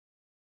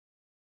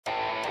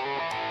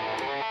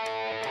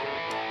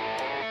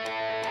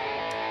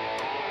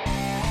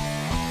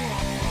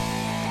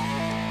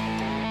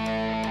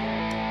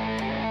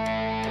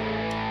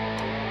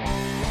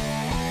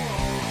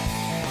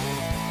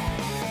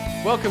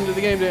welcome to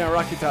the Game Day on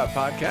Rocky Top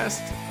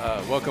podcast.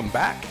 Welcome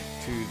back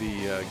to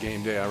the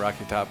Game Day on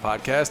Rocky Top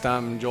podcast.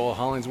 I'm Joel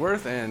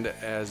Hollingsworth, and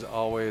as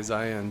always,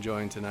 I am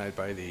joined tonight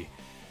by the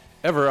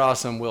ever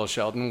awesome Will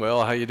Shelton.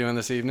 Will, how you doing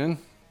this evening?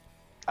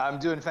 I'm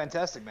doing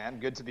fantastic, man.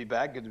 Good to be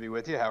back. Good to be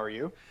with you. How are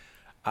you?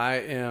 I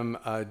am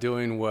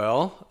doing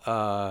well.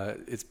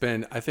 It's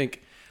been, I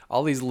think,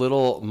 all these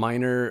little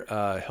minor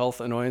health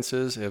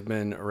annoyances have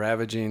been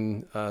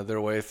ravaging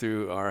their way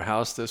through our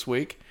house this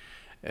week.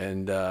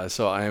 And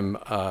so I'm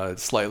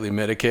slightly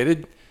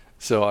medicated,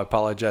 so I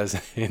apologize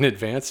in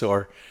advance,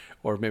 or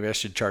maybe I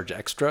should charge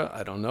extra.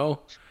 I don't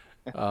know,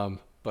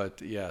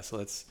 but yeah.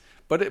 So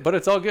but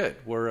it's all good.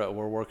 We're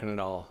working it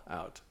all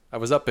out. I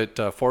was up at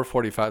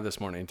 4:45 this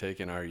morning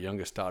taking our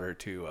youngest daughter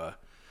to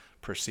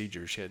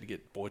procedure. She had to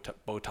get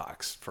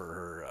Botox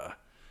for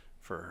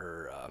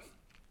her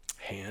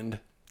hand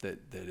that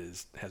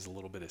has a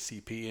little bit of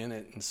CP in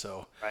it, and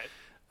so Right.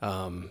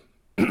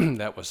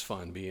 that was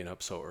fun being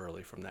up so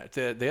early from that.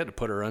 They had to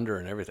put her under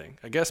and everything,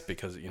 I guess,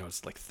 because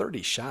it's like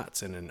 30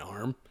 shots in an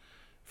arm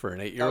for an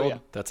 8-year-old. Oh,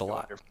 yeah. That's a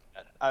lot.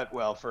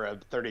 Well, for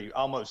a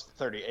almost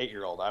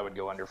 38-year-old, I would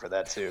go under for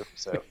that too.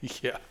 So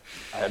Yeah.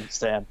 I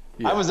understand.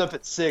 Yeah. I was up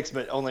at 6,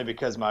 but only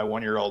because my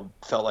 1-year-old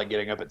felt like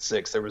getting up at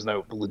 6. There was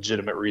no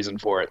legitimate reason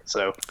for it.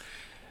 So,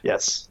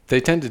 yes.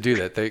 They tend to do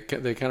that. They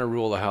kind of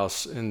rule the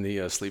house in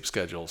the sleep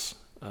schedules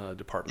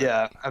department.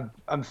 Yeah,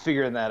 I'm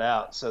figuring that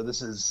out. So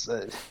this is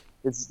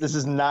this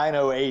is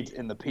 9:08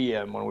 in the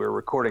PM when we were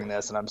recording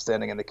this, and I'm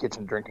standing in the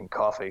kitchen drinking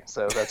coffee.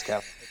 So that's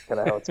kind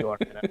of how it's going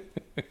right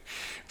now.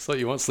 So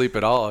you won't sleep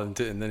at all, and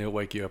then he'll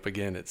wake you up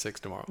again at 6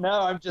 tomorrow.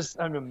 No,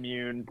 I'm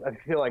immune. I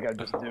feel like I'm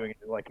just doing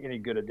it like any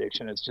good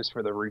addiction. It's just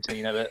for the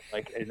routine of it.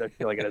 Like I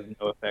feel like it has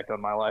no effect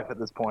on my life at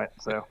this point.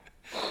 So,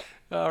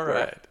 all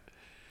right.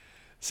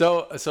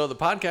 So the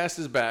podcast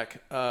is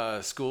back.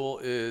 School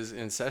is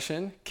in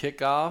session.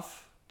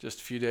 Kickoff just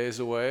a few days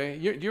away.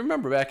 Do you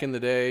remember back in the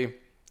day?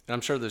 And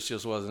I'm sure this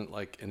just wasn't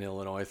like an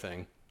Illinois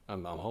thing.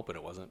 I'm hoping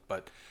it wasn't.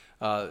 But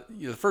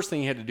the first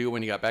thing you had to do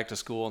when you got back to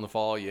school in the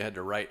fall, you had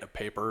to write a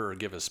paper or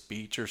give a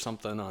speech or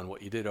something on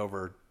what you did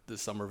over the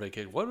summer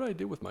vacation. What did I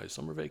do with my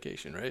summer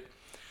vacation, right?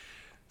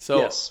 So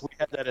yes, we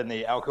had that in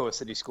the Alcoa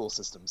City school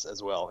systems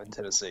as well in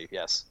Tennessee.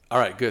 Yes. All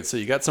right, good. So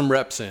you got some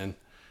reps in.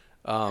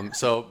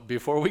 So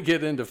before we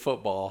get into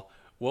football,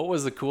 what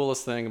was the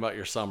coolest thing about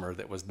your summer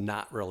that was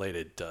not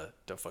related to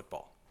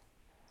football?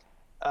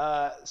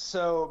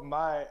 So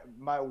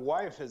my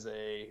wife is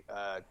a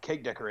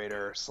cake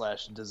decorator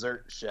 /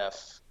 dessert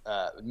chef.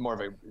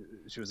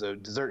 She was a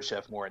dessert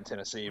chef more in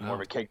Tennessee, more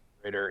of a cake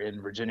decorator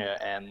in Virginia,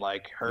 and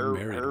like her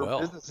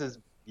business is,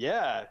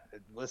 yeah.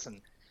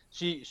 Listen,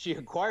 she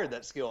acquired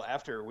that skill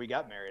after we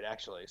got married,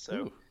 actually.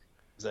 So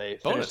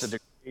finished a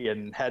degree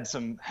and had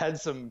some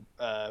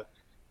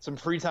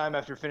free time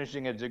after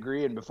finishing a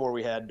degree and before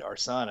we had our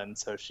son, and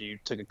so she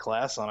took a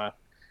class on a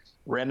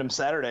random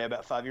Saturday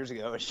about 5 years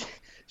ago.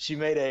 She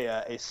made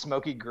a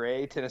smoky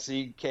gray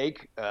Tennessee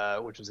cake,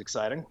 which was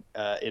exciting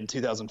in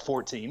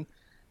 2014,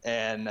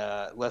 and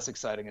less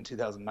exciting in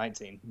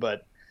 2019.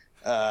 But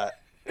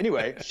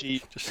anyway,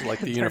 she just like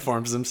the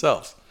uniforms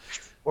themselves,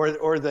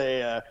 or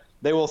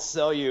they will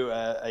sell you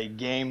a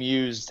game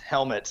used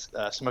helmet,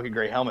 smoky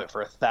gray helmet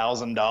for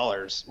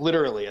 $1,000,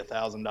 literally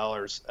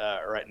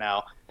 $1,000 right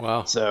now.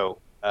 Wow. So.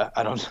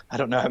 I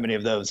don't know how many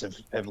of those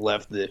have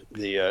left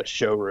the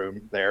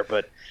showroom there,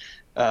 but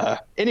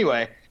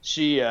anyway,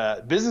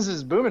 business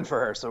is booming for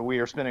her. So we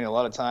are spending a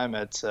lot of time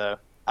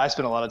I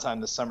spent a lot of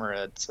time this summer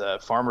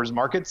at farmers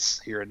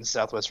markets here in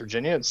Southwest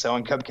Virginia, and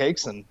selling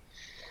cupcakes and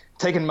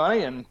taking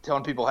money and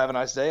telling people have a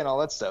nice day and all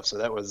that stuff. So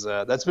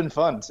that's been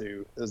fun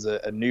too. It was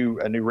a new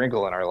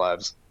wrinkle in our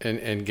lives.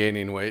 And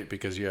gaining weight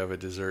because you have a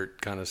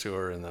dessert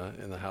connoisseur in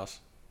the house,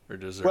 or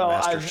dessert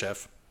master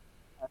chef.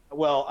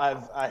 Well,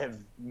 I have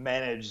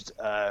managed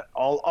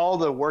all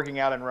the working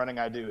out and running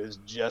I do is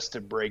just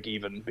to break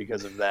even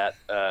because of that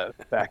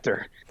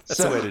factor.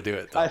 That's the way to do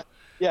it, though.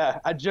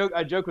 I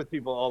joke with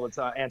people all the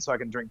time, and so I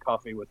can drink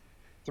coffee with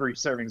 3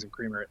 servings of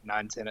creamer at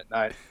 9:10 at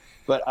night.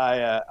 But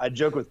I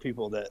joke with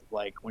people that,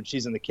 like, when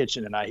she's in the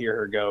kitchen and I hear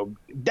her go,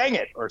 "Dang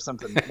it!" or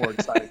something more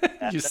exciting.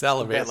 You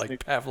salivate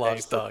like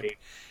Pavlov's dog.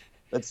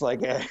 That's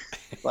like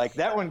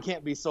that one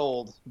can't be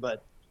sold,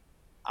 but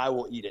I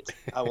will eat it.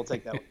 I will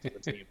take that one to the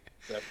team.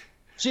 So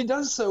she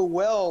does so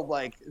well.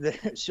 Like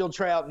she'll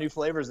try out new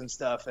flavors and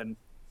stuff, and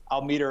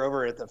I'll meet her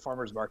over at the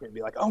farmer's market and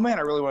be like, "Oh man,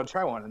 I really want to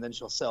try one," and then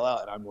she'll sell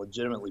out, and I'm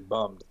legitimately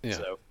bummed. Yeah.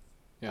 So,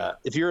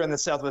 if you're in the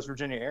Southwest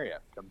Virginia area,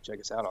 come check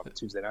us out on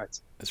Tuesday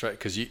nights. That's right,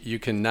 because you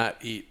cannot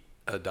eat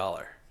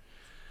 $1.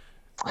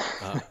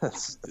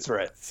 That's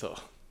right. So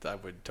I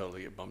would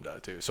totally get bummed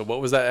out too. So what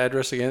was that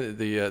address again?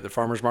 The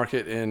farmers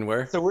market in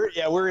where? So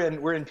we're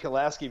in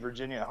Pulaski,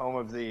 Virginia, home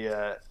of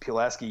the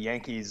Pulaski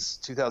Yankees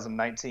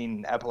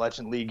 2019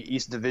 Appalachian League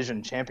East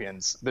Division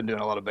champions. Been doing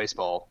a lot of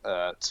baseball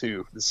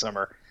too this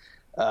summer.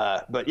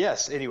 But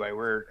yes, anyway,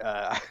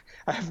 I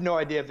have no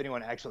idea if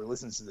anyone actually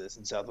listens to this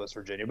in Southwest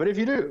Virginia, but if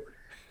you do,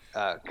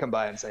 come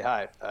by and say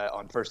hi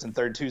on first and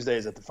third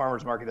Tuesdays at the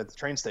farmers market at the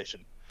train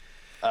station.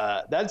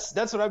 That's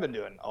what I've been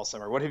doing all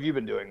summer. What have you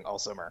been doing all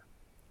summer?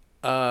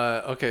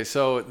 Okay,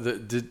 so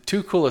the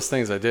two coolest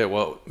things I did,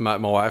 well, my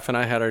wife and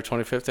I had our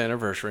 25th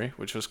anniversary,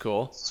 which was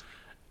cool.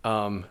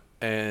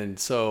 And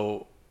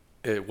so,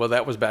 well,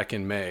 that was back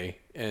in May,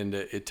 and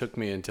it took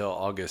me until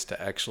August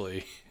to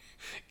actually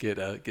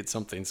get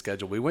something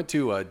scheduled. We went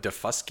to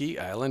Daufusky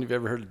Island. Have you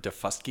ever heard of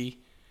Daufusky?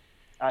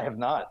 I have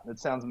not. It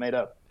sounds made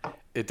up.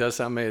 It does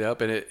sound made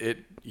up, and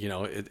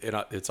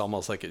it's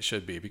almost like it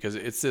should be because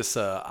it's this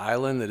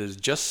island that is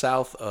just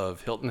south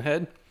of Hilton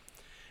Head,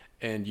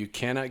 and you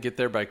cannot get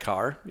there by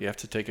car. You have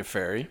to take a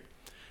ferry,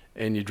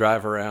 and you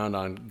drive around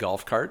on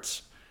golf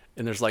carts,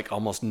 and there's like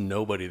almost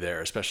nobody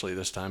there, especially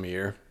this time of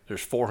year.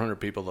 There's 400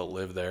 people that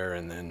live there,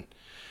 and then,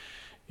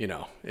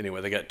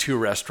 anyway, they got two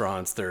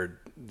restaurants. Their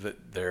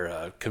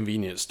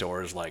convenience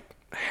store is like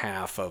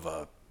half of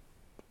a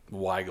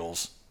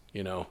Weigel's,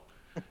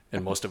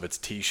 and most of it's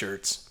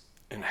T-shirts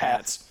and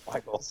hats.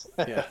 Weigel's.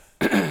 Yeah.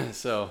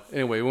 So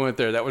anyway, we went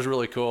there. That was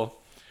really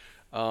cool.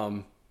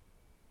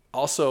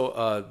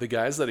 Also, the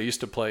guys that I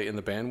used to play in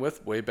the band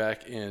with way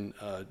back in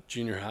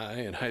junior high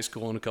and high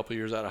school and a couple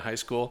years out of high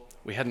school,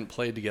 we hadn't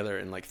played together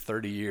in like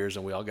 30 years,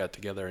 and we all got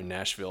together in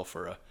Nashville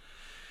for a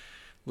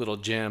little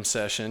jam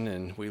session,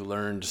 and we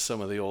learned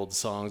some of the old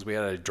songs. We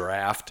had a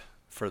draft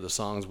for the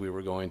songs we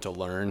were going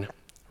to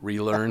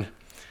relearn,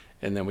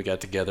 and then we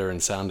got together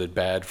and sounded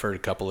bad for a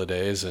couple of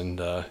days, and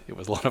it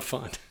was a lot of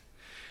fun.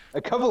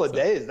 A couple of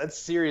days, that's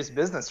serious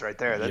business right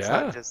there. That's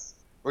Yeah. not just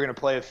we're gonna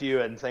play a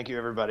few and thank you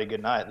everybody,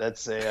 good night.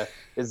 That's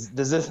does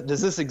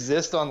this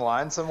exist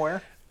online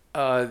somewhere?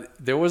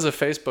 There was a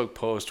Facebook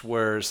post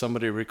where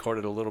somebody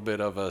recorded a little bit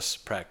of us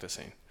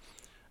practicing.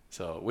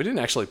 So we didn't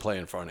actually play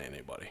in front of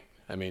anybody.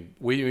 I mean,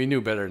 we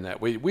knew better than that.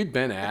 We'd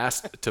been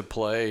asked to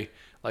play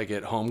like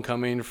at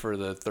homecoming for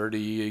the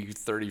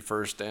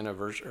 31st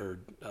anniversary or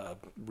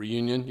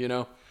reunion,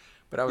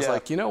 But I was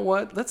like, you know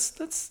what?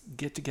 Let's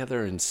get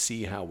together and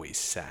see how we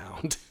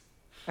sound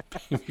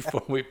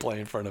before we play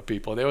in front of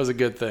people. That was a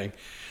good thing.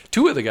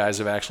 Two of the guys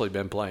have actually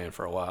been playing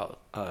for a while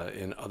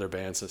in other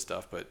bands and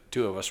stuff, but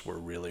two of us were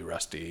really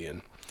rusty,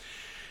 and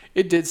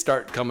it did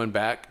start coming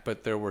back.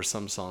 But there were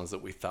some songs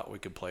that we thought we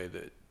could play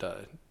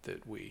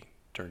that we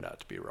turned out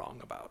to be wrong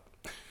about.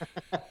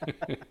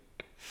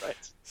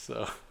 Right.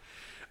 So,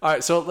 all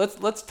right. So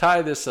let's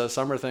tie this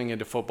summer thing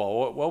into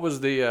football. What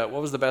was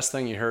the best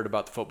thing you heard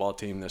about the football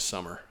team this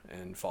summer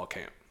and fall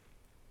camp?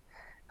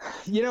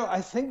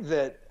 I think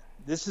that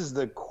this is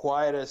the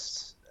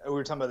quietest. We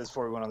were talking about this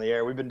before we went on the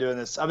air. I've been doing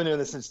this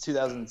since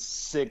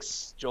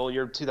 2006. Joel,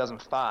 you're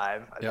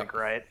 2005, I think,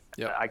 right?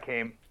 Yeah.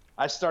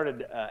 I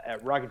started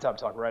at Rocky Top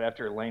Talk right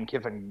after Lane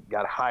Kiffin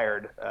got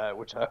hired,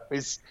 which I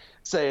always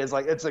say is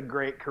like it's a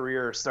great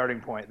career starting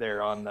point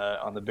there on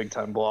the big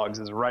time blogs.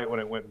 Is right when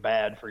it went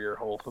bad for your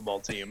whole football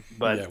team.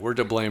 But yeah, we're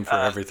to blame for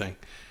everything.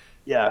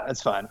 Yeah,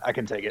 that's fine. I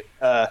can take it.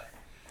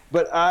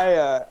 But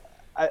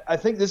I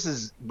think this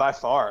is by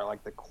far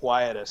like the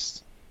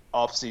quietest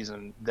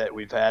offseason that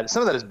we've had.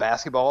 Some of that is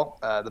basketball.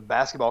 The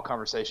basketball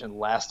conversation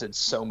lasted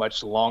so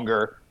much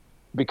longer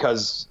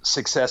because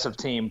success of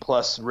team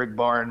plus Rick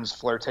Barnes'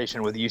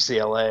 flirtation with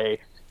UCLA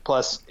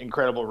plus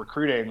incredible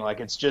recruiting. Like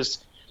it's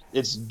just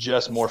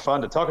more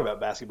fun to talk about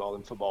basketball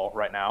than football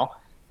right now.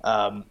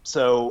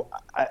 So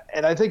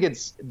I think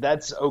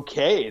that's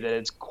okay that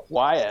it's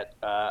quiet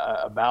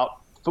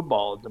about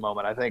football at the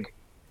moment. I think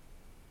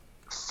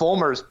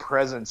Fulmer's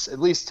presence, at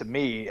least to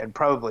me, and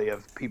probably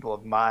of people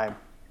of my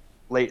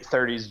late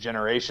 30s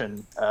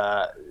generation,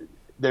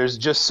 there's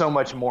just so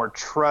much more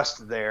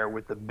trust there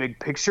with the big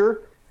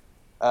picture,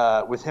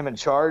 with him in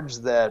charge,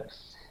 that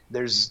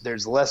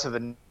there's less of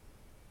a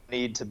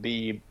need to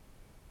be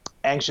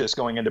anxious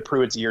going into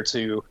Pruitt's year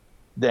two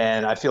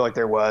than I feel like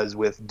there was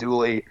with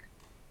Dooley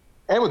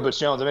and with Butch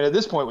Jones. I mean, at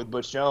this point with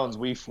Butch Jones,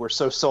 we were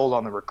so sold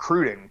on the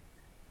recruiting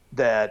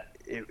that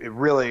it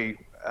really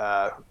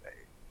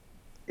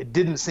it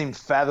didn't seem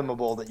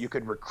fathomable that you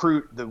could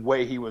recruit the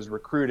way he was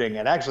recruiting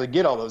and actually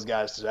get all those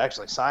guys to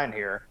actually sign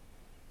here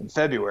in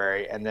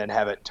February and then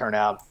have it turn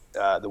out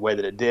the way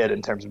that it did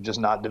in terms of just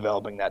not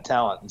developing that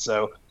talent. And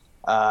so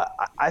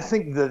I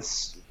think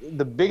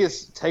the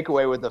biggest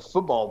takeaway with the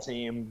football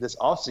team this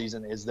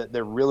offseason is that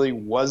there really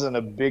wasn't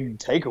a big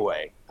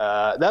takeaway.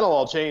 That'll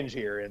all change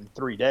here in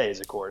 3 days,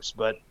 of course,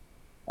 but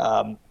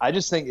I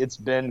just think it's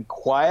been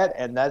quiet,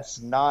 and that's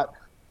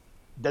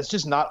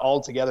just not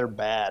altogether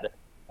bad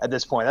at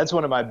this point. That's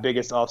one of my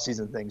biggest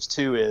offseason things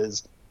too,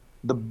 is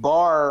the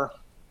bar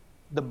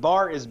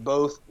is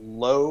both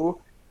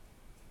low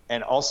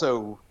and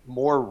also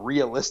more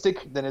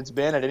realistic than it's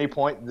been at any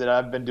point that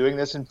I've been doing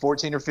this in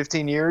 14 or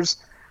 15 years.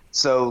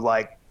 So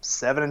like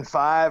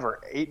 7-5 or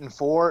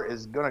 8-4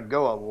 is going to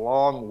go a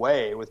long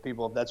way with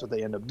people if that's what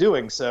they end up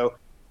doing. So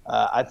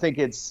I think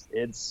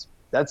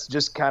that's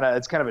just kind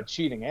of a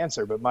cheating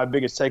answer. But my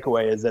biggest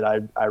takeaway is that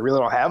I really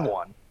don't have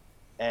one,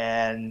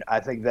 and I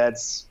think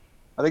that's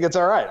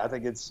all right. I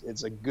think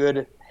it's a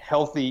good,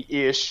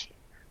 healthy-ish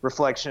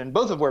reflection,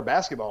 both of where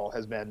basketball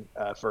has been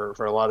for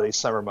a lot of these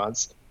summer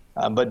months,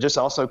 but just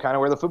also kind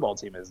of where the football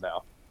team is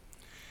now.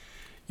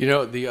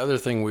 The other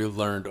thing we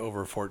learned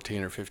over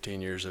 14 or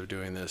 15 years of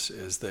doing this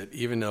is that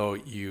even though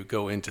you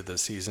go into the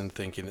season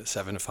thinking that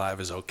 7-5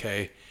 is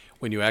okay,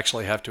 when you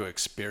actually have to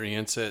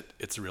experience it,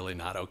 it's really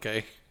not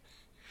okay.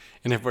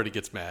 And everybody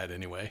gets mad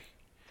anyway.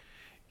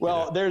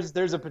 Well,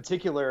 there's a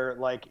particular,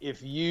 like,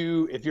 if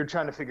you're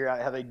trying to figure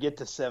out how they get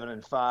to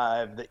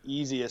 7-5, the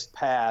easiest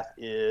path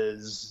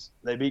is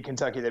they beat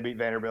Kentucky, they beat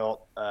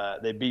Vanderbilt,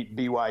 they beat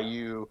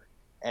BYU,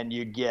 and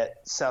you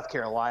get South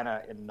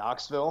Carolina in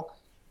Knoxville.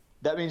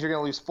 That means you're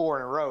going to lose 4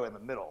 in a row in the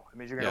middle. It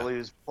means you're going to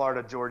lose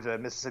Florida, Georgia,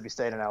 Mississippi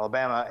State, and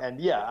Alabama. And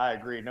yeah, I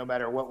agree. No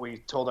matter what we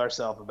told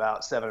ourselves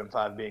about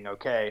 7-5 being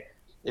okay,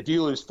 if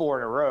you lose 4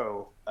 in a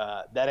row,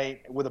 that ain't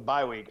with a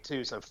bye week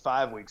too. So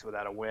 5 weeks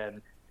without a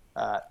win,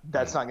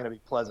 that's not going to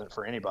be pleasant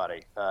for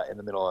anybody in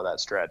the middle of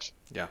that stretch.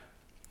 Yeah.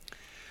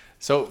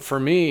 So for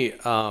me,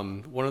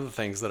 one of the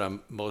things that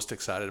I'm most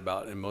excited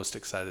about and most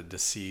excited to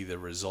see the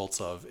results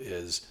of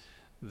is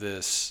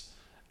this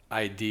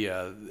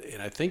idea,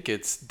 and I think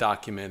it's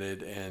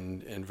documented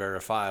and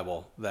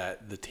verifiable,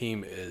 that the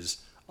team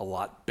is a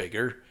lot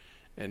bigger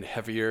and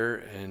heavier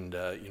and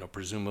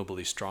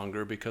presumably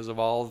stronger because of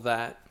all of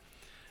that.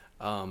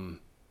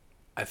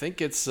 I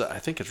think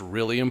it's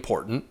really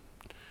important,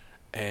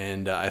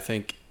 and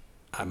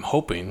I'm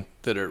hoping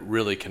that it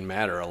really can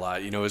matter a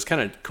lot. It's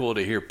kind of cool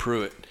to hear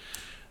Pruitt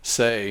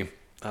say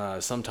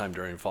sometime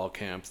during fall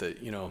camp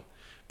that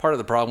part of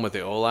the problem with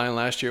the O-line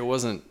last year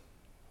wasn't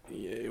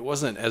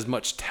as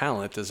much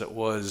talent as it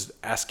was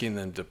asking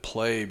them to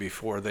play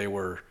before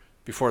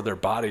their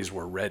bodies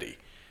were ready,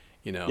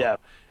 Yeah.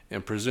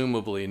 And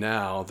presumably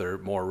now they're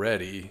more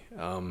ready.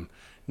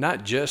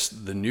 Not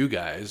just the new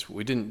guys.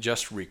 We didn't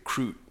just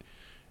recruit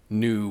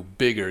new,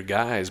 bigger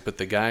guys, but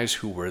the guys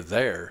who were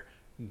there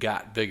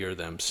got bigger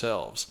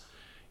themselves.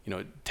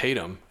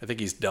 Tatum, I think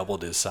he's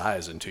doubled his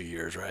size in 2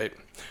 years, right?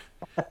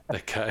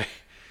 That guy.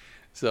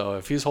 So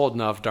if he's holding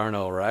off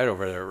Darnell Wright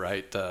over there,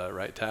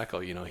 right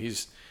tackle,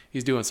 he's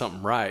doing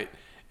something right.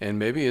 And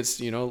maybe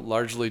it's,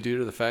 largely due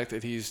to the fact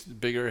that he's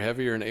bigger,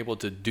 heavier, and able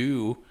to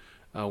do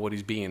what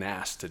he's being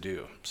asked to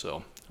do.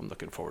 So I'm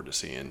looking forward to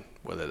seeing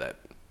whether that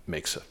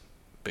makes a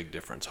big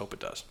difference. Hope it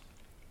does.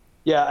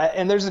 Yeah,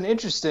 and there's an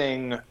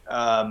interesting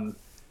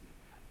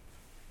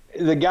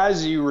the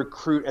guys you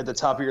recruit at the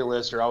top of your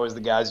list are always the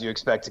guys you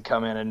expect to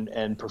come in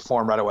and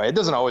perform right away. It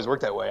doesn't always work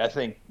that way. I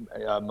think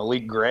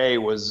Malik Gray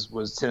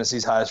was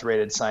Tennessee's highest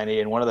rated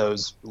signee in one of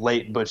those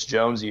late Butch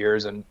Jones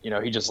years, and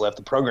he just left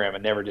the program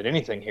and never did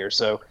anything here.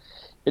 So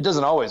it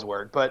doesn't always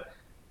work. But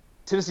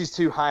Tennessee's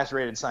 2 highest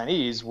rated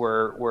signees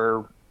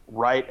were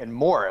Wright and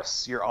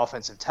Morris, your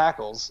offensive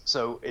tackles.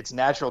 So it's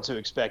natural to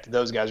expect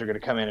those guys are going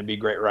to come in and be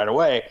great right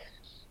away.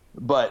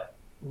 But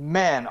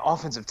man,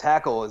 offensive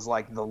tackle is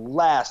like the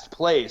last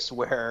place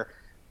where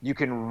you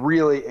can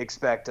really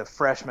expect a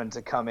freshman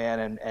to come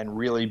in and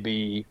really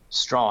be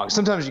strong.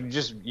 Sometimes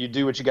you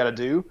do what you got to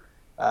do.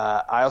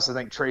 I also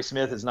think Trey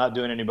Smith is not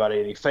doing anybody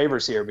any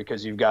favors here,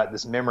 because you've got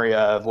this memory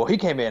of, well, he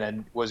came in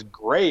and was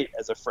great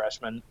as a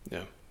freshman.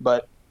 Yeah.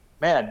 But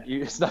man,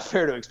 it's not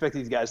fair to expect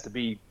these guys to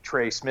be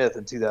Trey Smith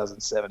in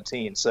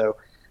 2017. So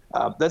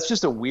that's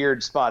just a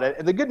weird spot.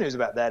 And the good news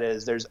about that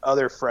is there's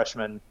other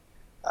freshmen,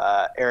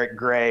 Eric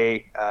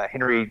Gray,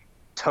 Henry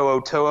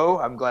To'o.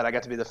 I'm glad I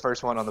got to be the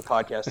first one on the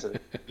podcast to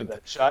give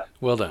that shot.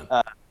 Well done.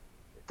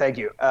 Thank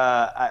you.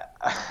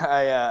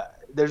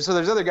 There's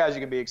other guys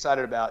you can be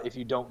excited about if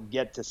you don't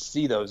get to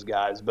see those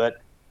guys.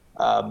 But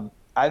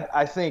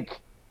I think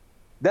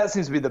that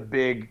seems to be the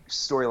big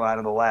storyline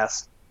of the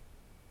last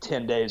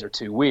 10 days or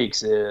 2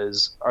 weeks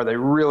is, are they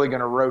really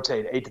going to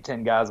rotate 8 to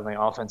 10 guys on the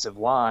offensive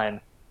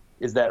line?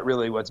 Is that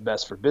really what's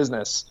best for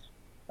business?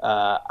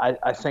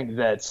 I think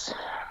that's,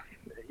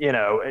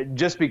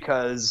 just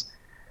because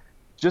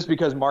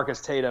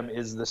Marcus Tatum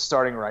is the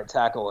starting right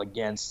tackle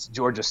against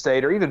Georgia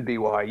State or even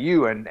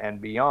BYU and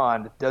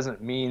beyond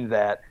doesn't mean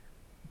that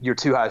your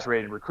 2 highest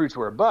rated recruits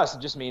were a bust. It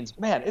just means,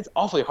 man, it's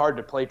awfully hard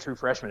to play true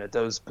freshmen at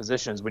those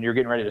positions when you're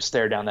getting ready to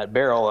stare down that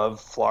barrel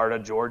of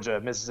Florida, Georgia,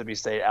 Mississippi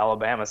State,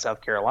 Alabama,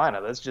 South Carolina.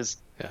 That's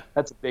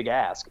a big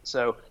ask.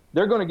 So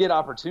they're going to get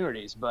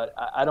opportunities, but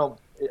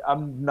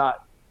I'm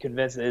not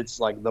convinced that it's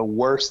like the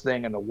worst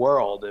thing in the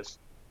world if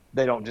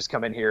they don't just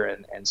come in here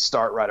and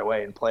start right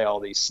away and play all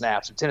these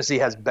snaps. If Tennessee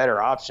has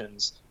better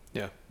options,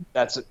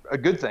 that's a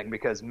good thing,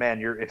 because,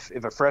 man,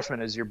 if a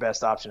freshman is your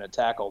best option at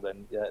tackle,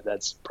 then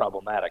that's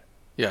problematic.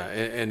 Yeah,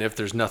 and if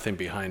there's nothing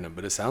behind them,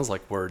 but it sounds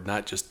like we're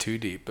not just too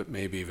deep, but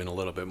maybe even a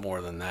little bit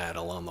more than that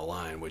along the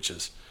line, which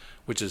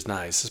is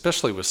nice,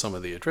 especially with some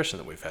of the attrition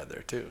that we've had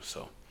there too.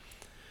 So,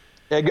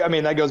 I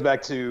mean, that goes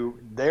back to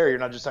there. You're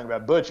not just talking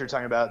about Butch; you're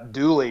talking about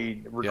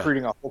Dooley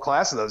recruiting a whole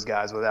class of those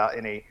guys without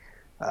any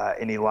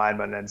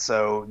linemen, and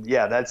so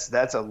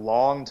that's a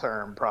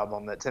long-term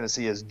problem that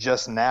Tennessee is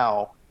just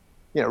now.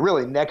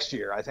 Really next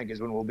year, I think, is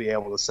when we'll be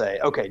able to say,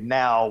 okay,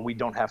 now we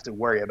don't have to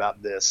worry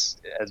about this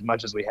as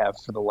much as we have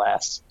for the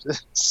last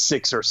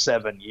 6 or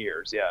 7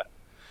 years. Yeah.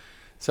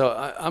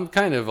 So I'm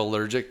kind of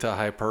allergic to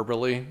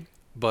hyperbole,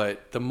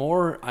 but the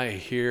more I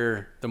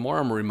hear, the more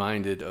I'm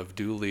reminded of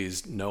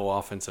Dooley's no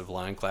offensive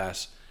line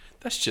class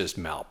That's just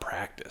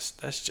malpractice.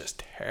 That's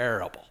just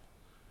terrible.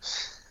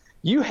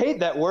 You hate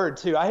that word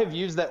too. I have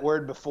used that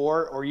word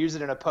before, or use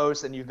it in a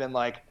post, and you've been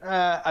like,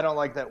 I don't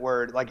like that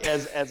word. Like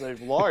as a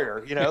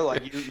lawyer,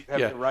 like you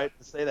have the right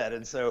to say that.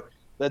 And so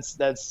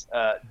that's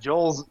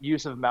Joel's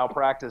use of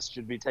malpractice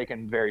should be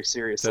taken very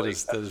seriously.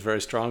 That is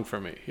very strong for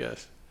me.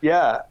 Yes.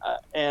 Yeah,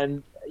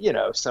 and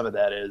some of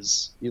that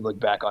is you look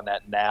back on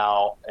that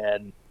now,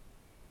 and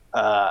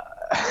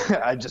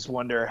I just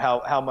wonder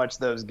how much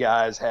those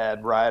guys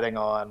had riding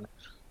on.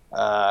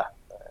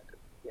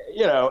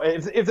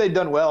 If they'd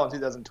done well in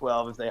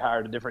 2012, if they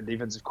hired a different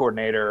defensive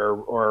coordinator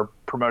or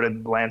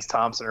promoted Lance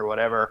Thompson or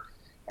whatever,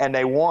 and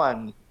they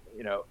won,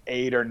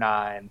 8 or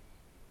 9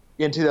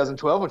 in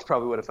 2012, which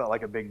probably would have felt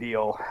like a big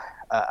deal.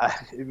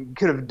 It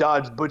could have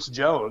dodged Butch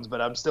Jones,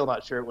 but I'm still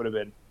not sure it would have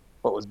been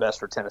what was best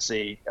for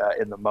Tennessee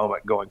in the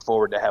moment going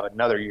forward to have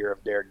another year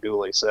of Derek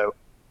Dooley. So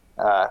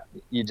the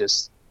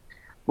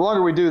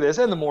longer we do this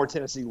and the more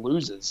Tennessee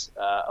loses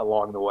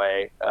along the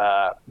way,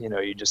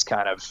 you just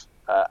kind of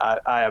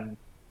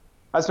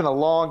I spent a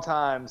long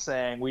time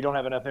saying we don't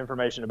have enough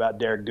information about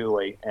Derek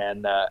Dooley,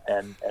 and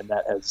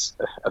that has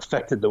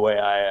affected the way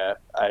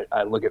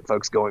I look at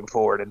folks going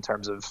forward in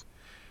terms of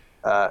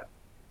trying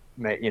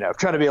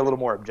to be a little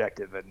more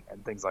objective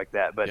and things like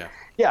that. But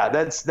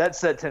that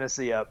set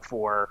Tennessee up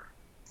for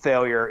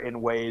failure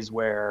in ways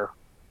where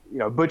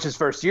Butch's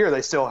first year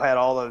they still had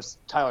all those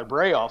Tyler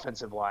Bray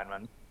offensive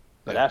linemen,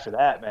 but after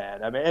that,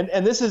 man, I mean,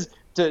 and this is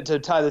to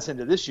tie this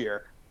into this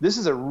year. This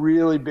is a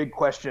really big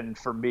question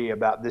for me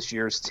about this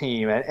year's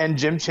team, and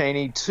Jim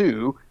Chaney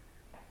too.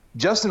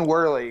 Justin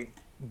Worley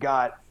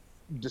got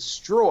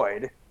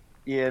destroyed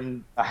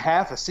in a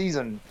half a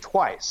season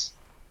twice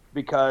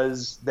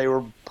because they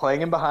were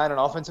playing him behind an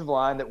offensive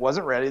line that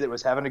wasn't ready, that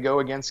was having to go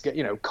against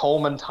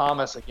Coleman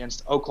Thomas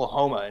against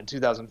Oklahoma in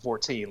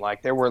 2014.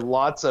 Like there were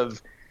lots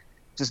of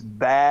just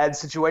bad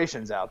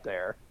situations out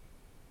there,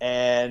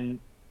 and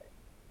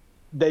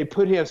they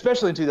put him,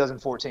 especially in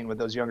 2014 with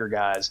those younger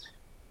guys.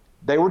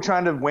 They were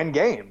trying to win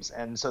games,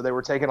 and so they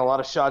were taking a lot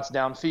of shots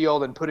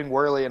downfield and putting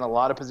Worley in a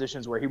lot of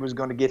positions where he was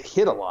going to get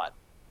hit a lot.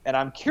 And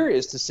I'm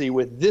curious to see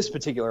with this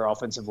particular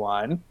offensive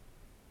line,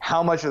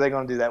 how much are they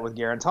going to do that with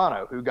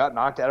Garantano, who got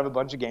knocked out of a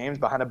bunch of games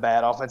behind a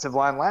bad offensive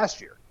line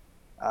last year.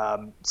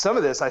 Some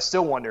of this I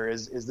still wonder,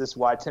 is this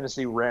why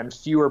Tennessee ran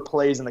fewer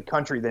plays in the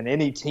country than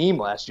any team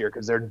last year,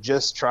 because they're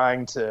just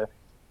trying to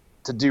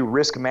do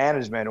risk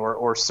management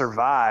or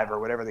survive or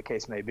whatever the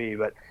case may be.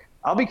 But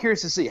I'll be curious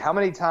to see how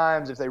many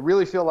times, if they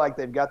really feel like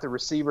they've got the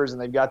receivers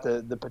and they've got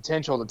the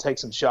potential to take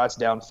some shots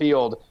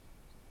downfield,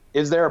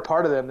 is there a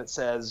part of them that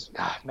says,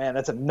 man,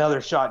 that's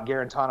another shot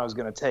Garantano is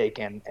going to take,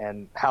 and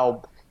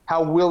how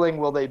willing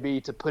will they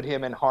be to put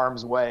him in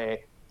harm's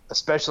way,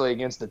 especially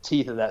against the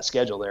teeth of that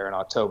schedule there in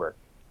October?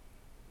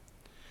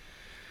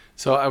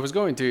 So I was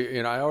going to,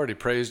 I already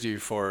praised you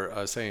for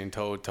saying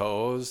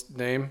To'o's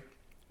name.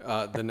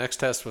 The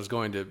next test was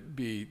going to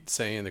be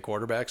saying the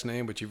quarterback's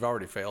name, but you've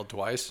already failed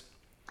twice.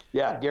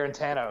 Yeah,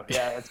 Garantano.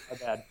 Yeah, that's my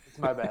bad. It's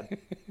my bad.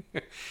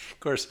 Of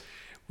course,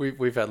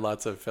 we've had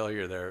lots of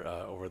failure there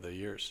over the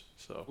years.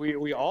 So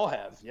we all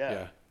have.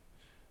 Yeah.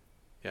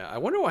 I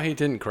wonder why he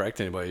didn't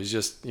correct anybody. He's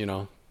just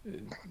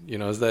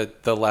is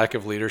that the lack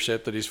of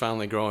leadership that he's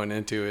finally growing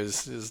into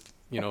his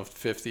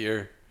fifth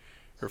year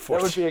or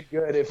fourth? That would be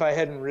good if I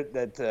hadn't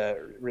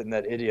written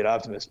that Idiot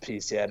Optimist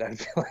piece yet. I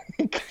feel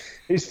like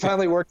he's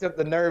finally worked up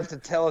the nerve to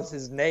tell us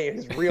his name,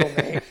 his real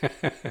name.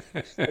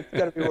 It's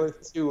got to be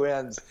worth 2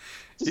 wins.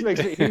 Just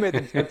makes me. He made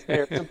the joke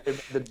today. Somebody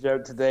made the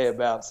joke today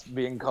about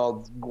being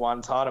called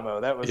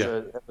Guantanamo. That was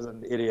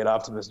an Idiot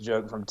Optimist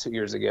joke from 2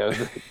 years ago.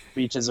 The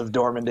beaches of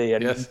Normandy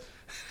and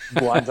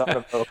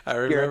Guantanamo, I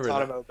remember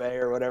Guantanamo Bay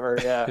or whatever.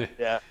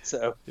 Yeah.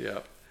 So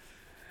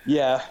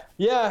yeah.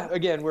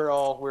 Again,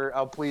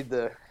 I'll plead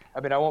the.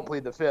 I mean, I won't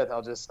plead the fifth.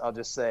 I'll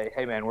just say,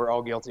 hey man, we're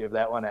all guilty of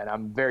that one, and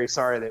I'm very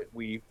sorry that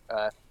we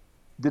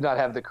did not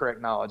have the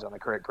correct knowledge on the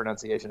correct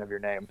pronunciation of your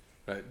name.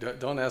 Right.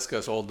 Don't ask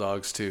us old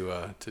dogs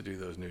to do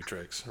those new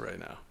tricks right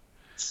now.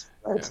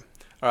 Right. Yeah.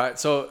 All right.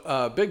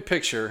 So big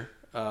picture,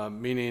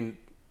 meaning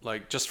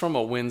like just from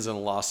a wins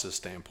and losses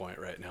standpoint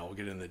right now. We'll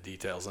get into the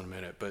details in a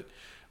minute, but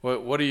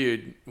what are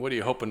you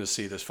hoping to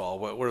see this fall?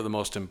 What are the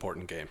most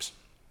important games?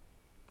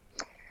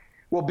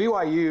 Well,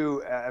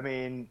 BYU, I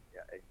mean,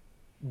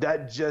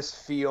 that just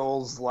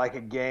feels like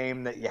a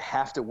game that you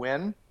have to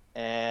win.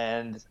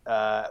 And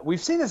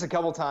we've seen this a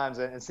couple times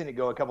and seen it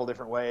go a couple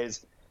different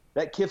ways.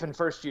 That Kiffin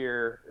first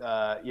year,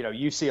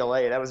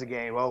 UCLA, that was a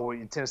game. Well,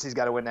 Tennessee's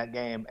got to win that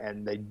game,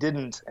 and they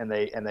didn't, and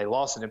they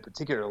lost it in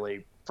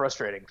particularly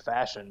frustrating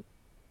fashion.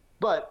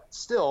 But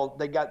still,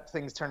 they got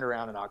things turned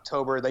around in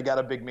October. They got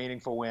a big,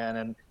 meaningful win,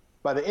 and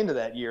by the end of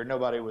that year,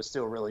 nobody was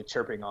still really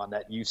chirping on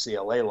that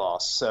UCLA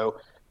loss. So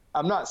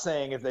I'm not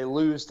saying if they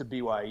lose to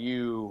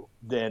BYU,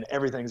 then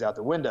everything's out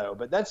the window,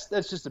 but that's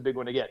just a big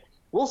one to get.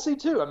 We'll see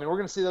too. I mean, we're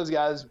going to see those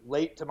guys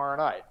late tomorrow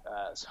night.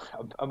 So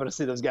I'm going to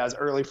see those guys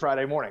early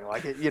Friday morning.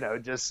 Like,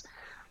 just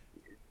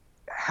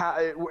how.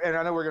 And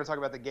I know we're going to talk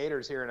about the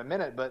Gators here in a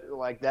minute, but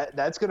like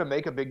that's going to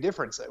make a big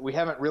difference. We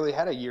haven't really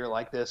had a year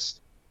like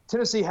this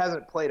Tennessee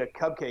hasn't played a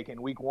cupcake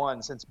in week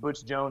 1 since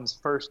Butch Jones'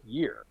 first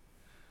year,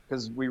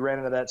 because we ran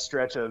into that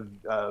stretch of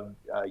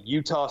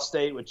Utah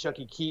State with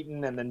Chucky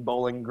Keaton, and then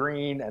Bowling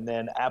Green, and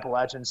then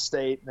Appalachian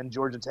State, and then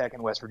Georgia Tech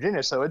and West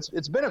Virginia. So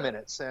it's been a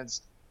minute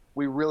since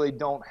we really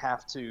don't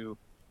have to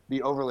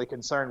be overly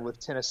concerned with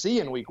Tennessee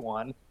in week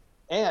 1.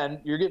 And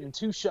you're getting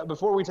 2 shots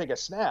before we take a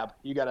snap.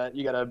 You got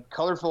a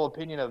colorful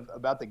opinion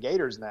about the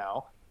Gators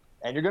now,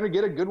 and you're going to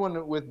get a good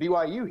one with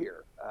BYU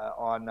here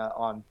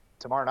on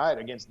tomorrow night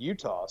against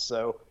Utah.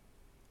 So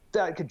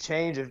that could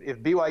change if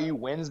BYU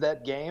wins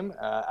that game.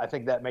 I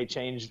think that may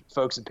change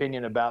folks'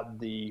 opinion about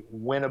the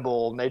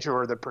winnable nature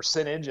or the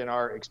percentage in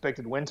our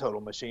expected win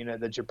total machine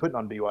that you're putting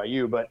on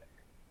BYU. But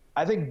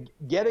I think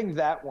getting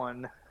that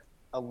one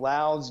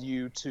allows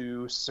you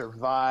to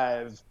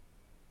survive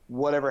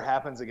whatever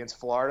happens against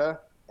Florida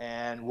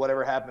and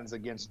whatever happens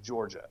against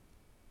Georgia.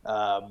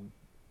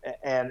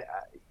 And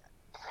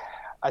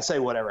I say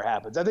whatever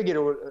happens. I think it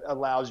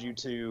allows you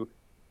to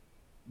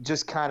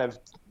just kind of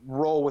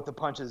roll with the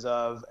punches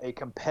of a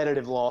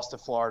competitive loss to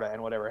Florida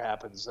and whatever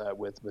happens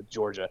with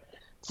Georgia.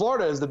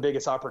 Florida is the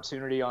biggest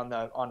opportunity on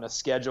the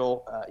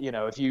schedule.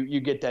 If you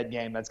get that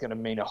game, that's going to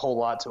mean a whole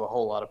lot to a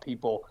whole lot of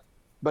people.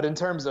 But in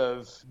terms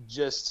of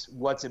just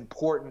what's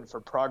important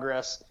for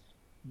progress,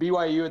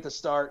 BYU at the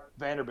start,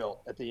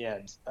 Vanderbilt at the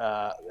end,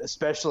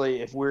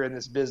 especially if we're in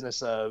this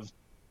business of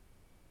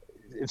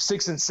if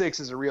 6-6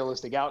 is a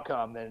realistic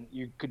outcome, then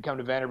you could come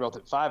to Vanderbilt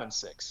at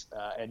 5-6.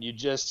 And you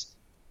just,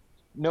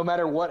 no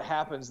matter what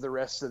happens the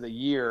rest of the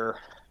year,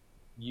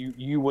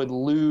 you would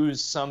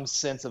lose some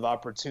sense of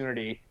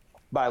opportunity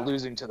by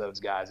losing to those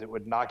guys. It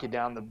would knock you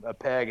down a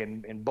peg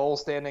in bowl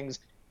standings.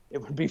 It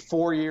would be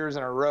 4 years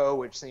in a row,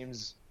 which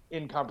seems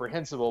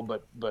incomprehensible,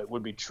 but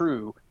would be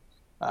true.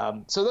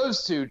 So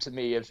those two, to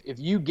me, if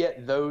you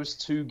get those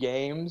 2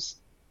 games,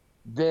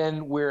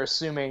 then we're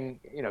assuming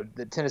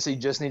that Tennessee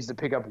just needs to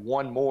pick up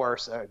one more.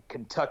 So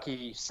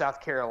Kentucky,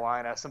 South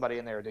Carolina, somebody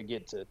in there to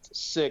get to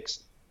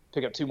 6,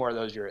 pick up 2 more of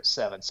those, you're at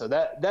 7. So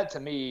that to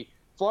me,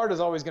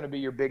 Florida's always going to be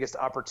your biggest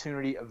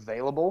opportunity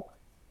available.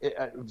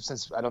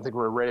 Since I don't think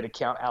we're ready to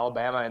count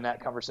Alabama in that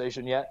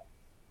conversation yet.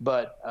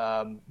 But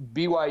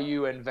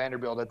BYU and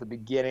Vanderbilt at the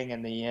beginning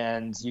and the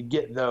end, you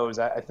get those.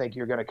 I think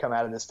you're going to come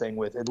out of this thing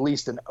with at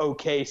least an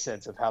okay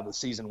sense of how the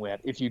season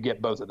went if you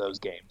get both of those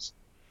games.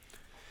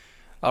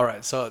 All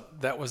right, so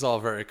that was all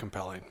very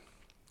compelling.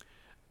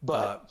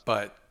 But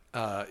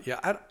yeah,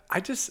 I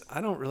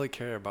don't really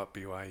care about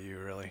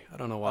BYU, really. I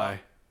don't know why.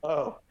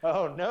 Oh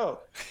no.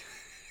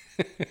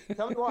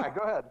 Tell me why.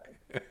 Go ahead.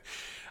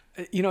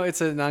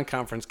 It's a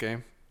non-conference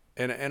game,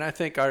 and I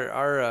think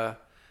our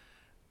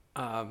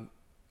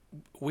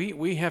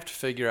we have to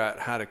figure out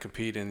how to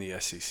compete in the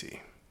SEC,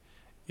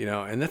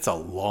 and that's a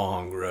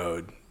long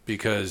road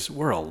because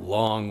we're a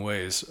long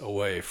ways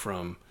away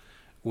from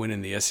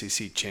winning the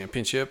SEC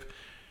championship.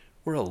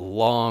 We're a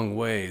long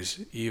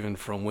ways even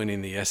from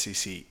winning the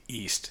SEC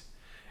East,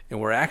 and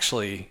we're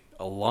actually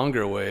a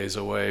longer ways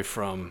away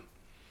from,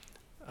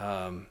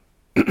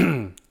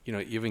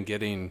 even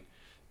getting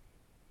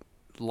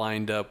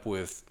lined up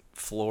with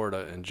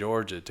Florida and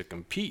Georgia to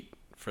compete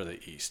for the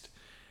East.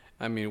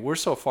 I mean, we're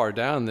so far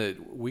down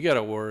that we got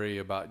to worry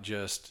about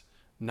just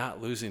not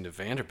losing to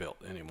Vanderbilt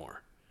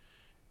anymore,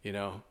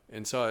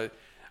 And so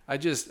I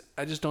just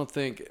don't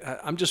think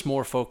I'm just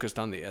more focused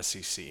on the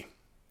SEC,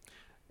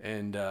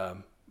 and I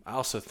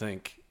also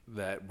think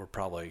that we're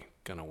probably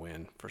gonna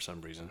win for some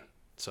reason.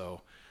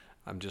 So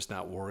I'm just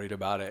not worried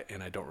about it,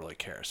 and I don't really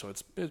care. So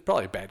it's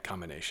probably a bad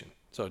combination.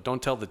 So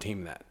don't tell the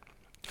team that.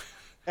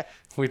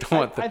 We don't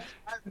want the.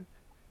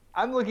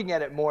 I'm looking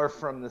at it more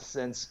from the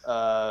sense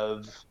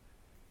of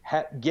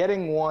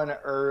getting one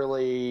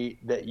early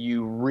that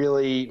you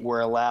really were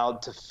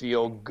allowed to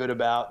feel good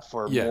about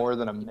for more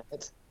than a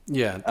minute.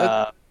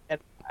 Yeah. And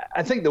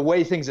I think the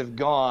way things have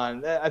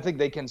gone, I think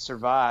they can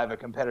survive a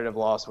competitive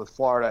loss with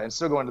Florida and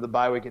still go into the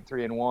bye week at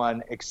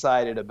 3-1,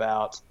 excited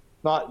about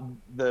not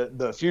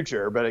the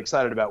future, but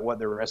excited about what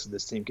the rest of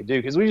this team could do.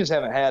 Because we just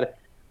haven't had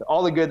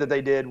all the good that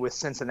they did with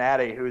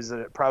Cincinnati, who's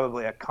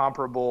probably a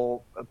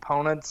comparable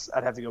opponent.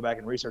 I'd have to go back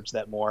and research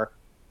that more.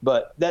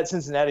 But that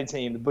Cincinnati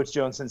team, the Butch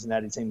Jones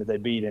Cincinnati team that they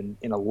beat in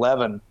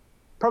 11,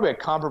 probably a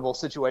comparable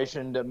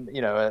situation to,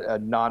 a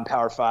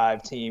non-Power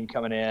 5 team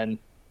coming in.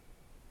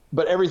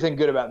 But everything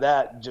good about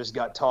that just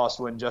got tossed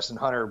when Justin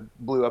Hunter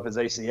blew up his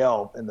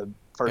ACL in the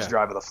first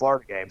drive of the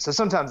Florida game. So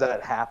sometimes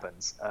that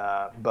happens.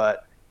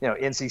 But,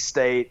 NC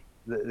State,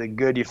 the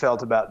good you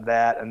felt about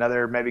that,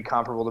 another maybe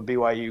comparable to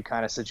BYU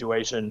kind of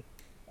situation.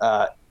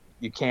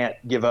 You can't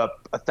give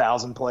up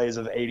 1,000 plays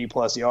of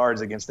 80-plus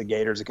yards against the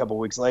Gators a couple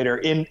weeks later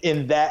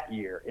in that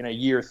year, in a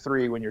year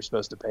 3 when you're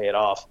supposed to pay it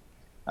off.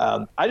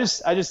 I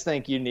just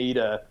think you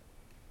need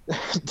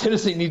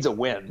Tennessee needs a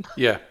win.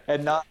 Yeah.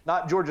 And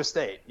not Georgia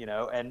State,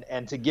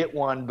 and to get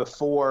one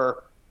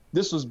before –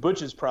 this was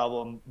Butch's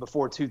problem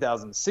before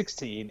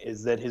 2016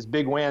 is that his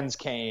big wins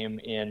came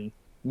in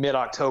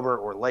mid-October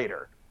or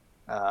later.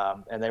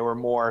 And they were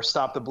more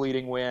stop the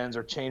bleeding wins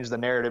or change the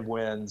narrative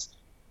wins.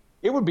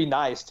 it would be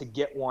nice to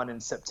get one in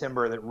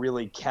September that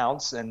really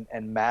counts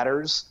and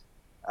matters.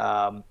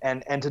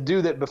 And to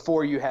do that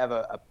before you have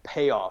a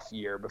payoff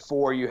year,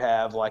 before you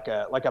have like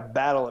a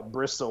battle at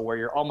Bristol where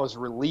you're almost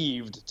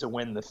relieved to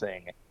win the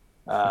thing,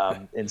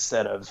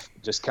 instead of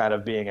just kind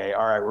of being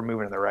all right, we're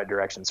moving in the right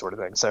direction sort of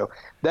thing. So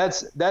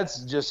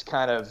that's just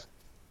kind of,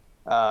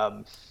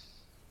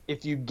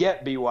 if you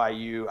get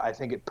BYU, I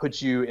think it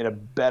puts you in a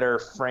better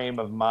frame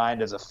of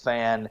mind as a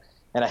fan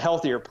and a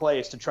healthier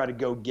place to try to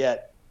go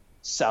get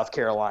South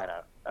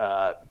Carolina,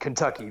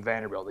 Kentucky,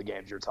 Vanderbilt, the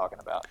games you're talking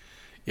about.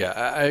 Yeah,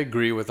 I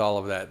agree with all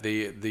of that.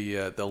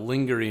 The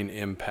lingering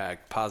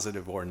impact,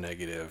 positive or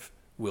negative,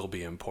 will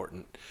be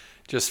important.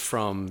 Just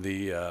from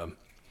the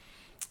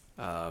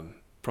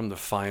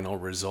final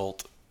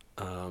result,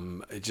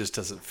 it just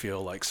doesn't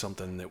feel like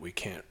something that we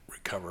can't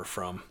recover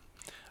from.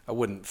 I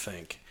wouldn't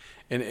think.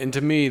 And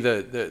to me,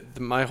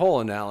 my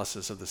whole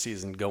analysis of the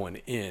season going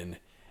in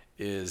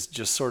is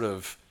just sort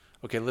of,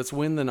 okay, let's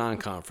win the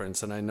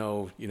non-conference. And I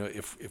know,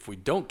 if we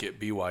don't get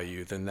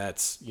BYU, then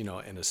that's,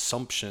 an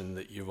assumption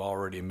that you've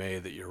already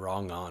made that you're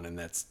wrong on, and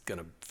that's going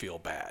to feel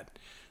bad.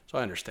 So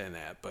I understand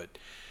that. But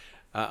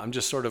I'm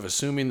just sort of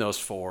assuming those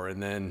 4,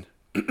 and then,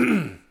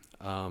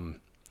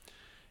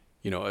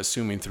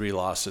 assuming 3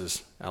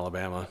 losses,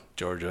 Alabama,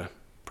 Georgia,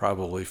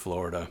 probably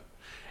Florida.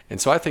 And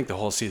so I think the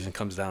whole season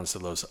comes down to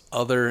those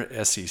other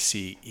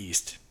SEC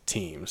East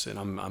teams, and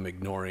I'm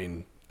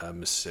ignoring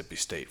Mississippi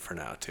State for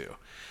now too.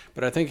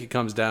 But I think it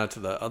comes down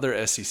to the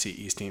other SEC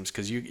East teams,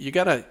 because you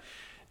got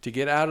to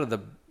get out of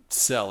the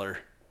cellar,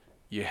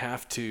 you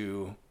have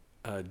to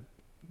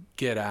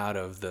get out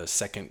of the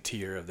second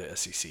tier of the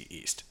SEC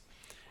East.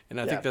 And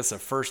I think that's the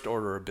first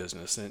order of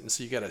business. And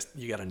so you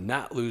gotta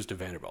not lose to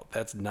Vanderbilt.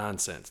 That's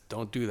nonsense.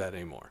 Don't do that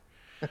anymore.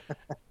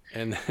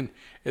 And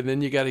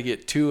then you got to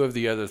get 2 of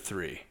the other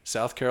 3.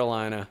 South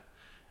Carolina,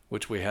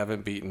 which we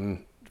haven't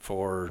beaten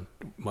for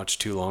much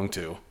too long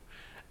too,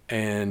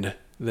 and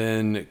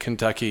then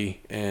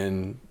Kentucky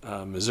and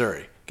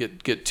Missouri.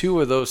 Get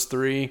 2 of those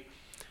 3,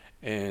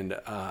 and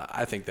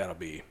I think that'll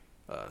be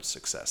a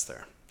success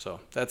there. So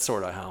that's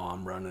sort of how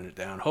I'm running it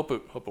down. Hope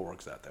it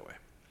works out that way.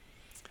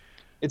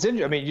 It's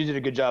interesting. I mean, you did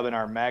a good job in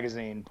our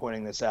magazine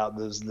pointing this out.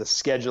 The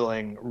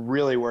scheduling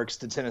really works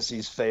to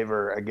Tennessee's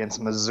favor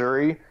against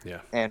Missouri,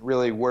 and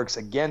really works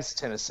against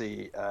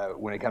Tennessee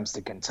when it comes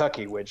to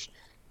Kentucky, which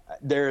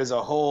there is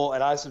a whole,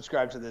 and I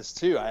subscribe to this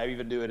too. I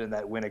even do it in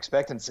that win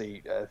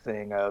expectancy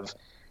thing of,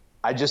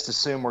 I just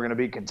assume we're going to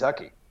beat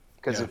Kentucky,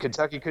 because if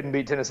Kentucky couldn't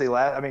beat Tennessee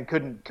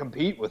couldn't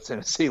compete with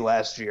Tennessee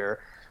last year,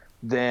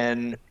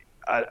 then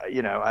I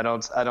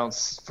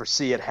don't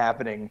foresee it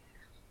happening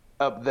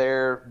up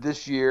there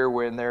this year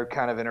when they're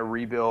kind of in a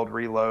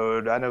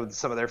reload. I know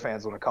some of their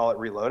fans want to call it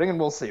reloading, and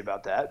we'll see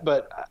about that.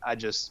 But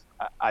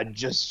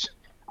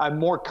I'm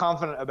more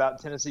confident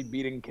about Tennessee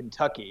beating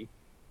Kentucky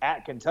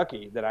at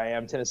Kentucky than I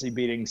am Tennessee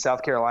beating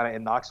South Carolina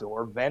in Knoxville,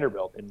 or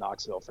Vanderbilt in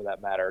Knoxville for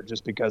that matter,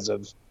 just because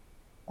of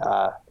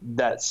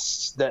that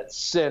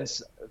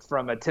sense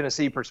from a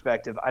Tennessee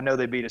perspective. I know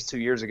they beat us 2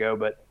 years ago,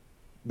 but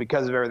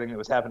because of everything that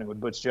was happening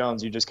with Butch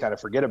Jones, you just kind of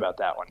forget about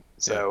that one.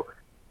 So,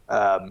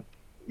 but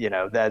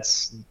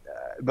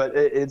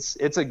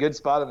it's a good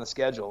spot on the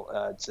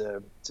schedule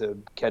to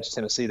catch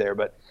Tennessee there.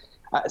 But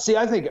I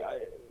think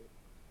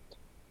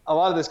a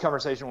lot of this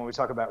conversation when we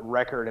talk about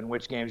record and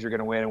which games you're going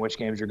to win and which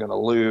games you're going to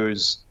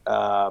lose,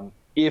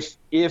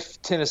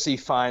 if Tennessee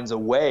finds a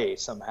way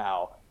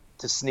somehow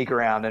to sneak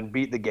around and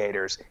beat the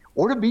Gators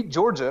or to beat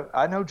Georgia.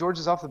 I know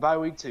Georgia's off the bye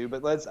week too,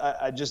 but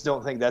I just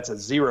don't think that's a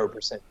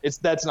 0%.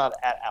 That's not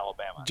at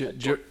Alabama.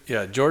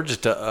 Georgia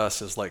to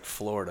us is like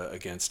Florida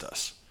against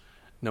us.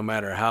 No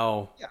matter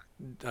how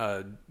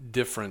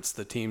different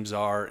the teams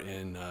are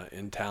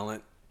in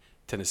talent,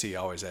 Tennessee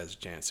always has a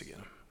chance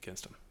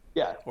against them.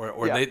 Yeah.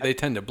 They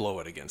tend to blow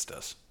it against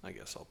us, I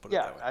guess I'll put it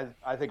that way.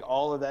 I think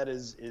all of that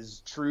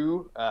is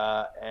true,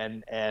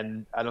 and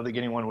I don't think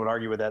anyone would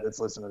argue with that that's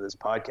listening to this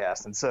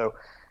podcast. And so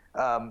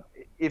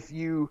if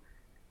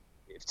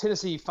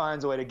Tennessee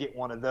finds a way to get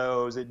one of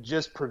those, it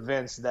just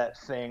prevents that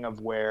thing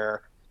of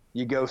where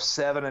you go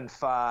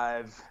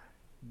 7-5,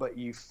 but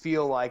you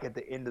feel like at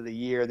the end of the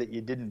year that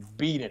you didn't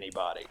beat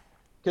anybody.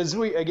 Because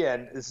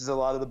this is a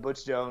lot of the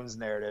Butch Jones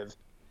narrative.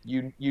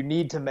 You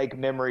need to make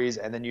memories,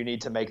 and then you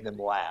need to make them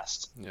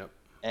last. Yep.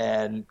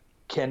 And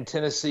can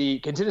Tennessee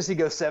go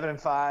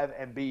 7-5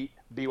 and beat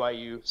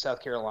BYU,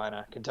 South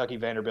Carolina, Kentucky,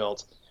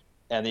 Vanderbilt,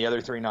 and the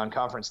other 3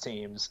 non-conference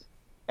teams,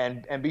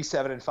 and be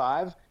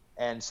 7-5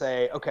 and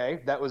say, okay,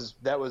 that was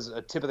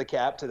a tip of the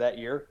cap to that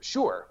year?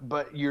 Sure,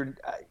 but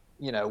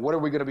what are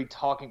we going to be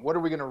talking? What are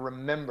we going to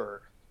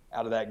remember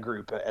out of that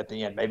group at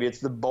the end? Maybe it's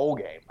the bowl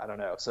game. I don't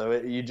know. So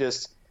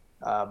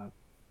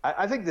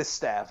I think this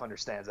staff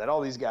understands that. All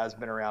these guys have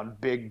been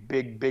around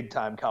big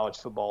time college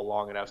football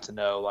long enough to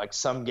know, like,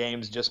 some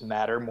games just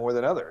matter more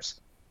than others.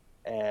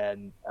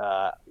 And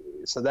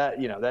so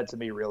that to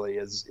me really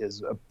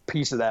is a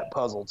piece of that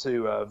puzzle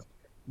too of,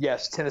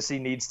 yes, Tennessee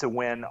needs to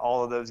win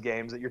all of those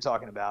games that you're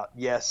talking about.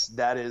 Yes,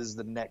 that is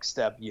the next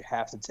step you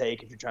have to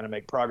take if you're trying to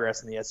make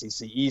progress in the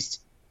SEC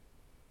East.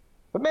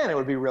 But man, it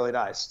would be really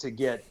nice to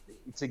get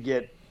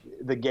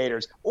the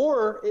Gators.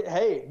 Or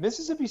hey,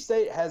 Mississippi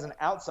State has an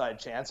outside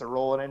chance of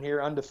rolling in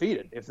here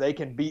undefeated if they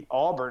can beat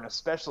Auburn,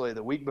 especially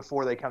the week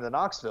before they come to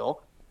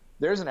Knoxville.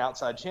 There's an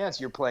outside chance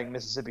you're playing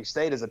Mississippi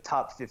State as a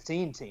top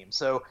 15 team.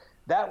 So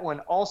that one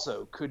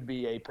also could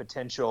be a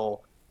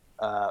potential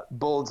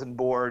bulletin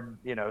board,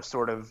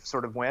 sort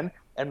of win.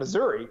 And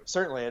Missouri,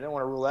 certainly, I don't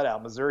want to rule that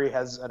out. Missouri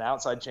has an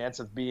outside chance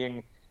of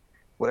being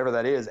whatever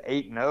that is,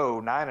 8-0,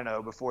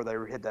 9-0 before they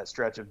hit that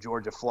stretch of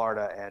Georgia,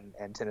 Florida,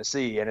 and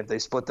Tennessee. And if they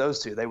split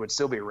those two, they would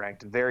still be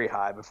ranked very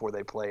high before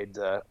they played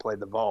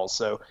the Vols.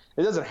 So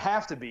it doesn't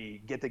have to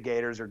be get the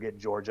Gators or get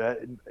Georgia.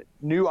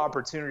 New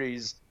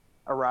opportunities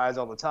arise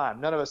all the time.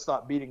 None of us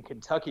thought beating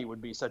Kentucky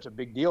would be such a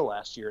big deal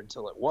last year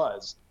until it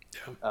was.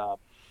 Yeah.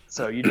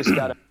 So you just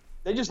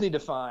they just need to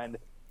find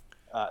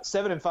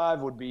 7-5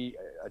 would be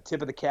a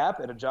tip of the cap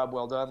and a job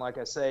well done, like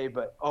I say,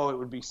 but it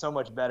would be so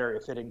much better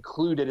if it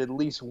included at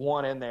least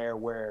one in there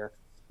where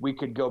we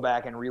could go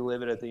back and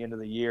relive it at the end of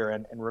the year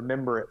and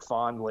remember it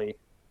fondly,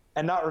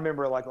 and not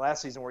remember like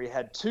last season where you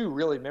had two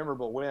really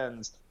memorable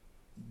wins,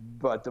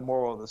 but the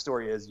moral of the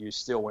story is you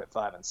still went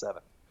 5-7.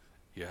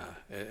 Yeah,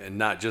 and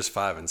not just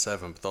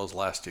 5-7, but those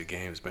last two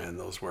games, man,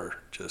 those were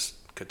just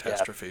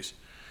catastrophes.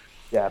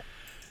 Yeah.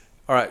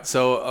 All right,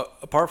 so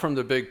apart from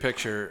the big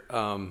picture,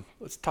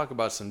 let's talk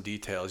about some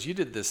details. You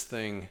did this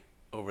thing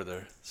over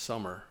the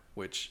summer,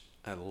 which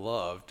I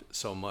loved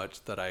so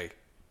much that I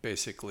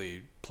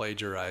basically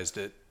plagiarized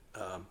it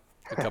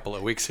a couple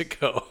of weeks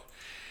ago.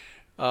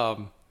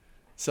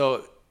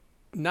 So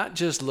not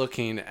just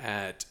looking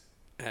at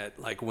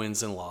like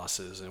wins and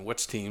losses and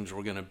which teams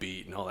we're going to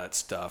beat and all that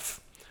stuff.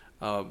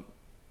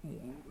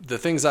 The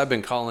things I've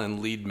been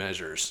calling lead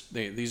measures.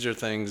 These are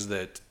things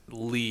that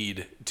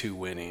lead to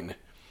winning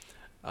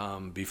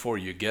before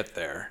you get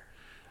there.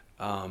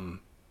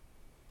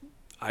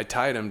 I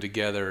tied them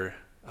together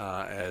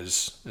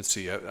as, let's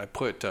see, I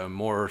put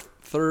more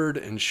third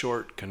and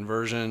short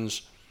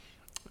conversions.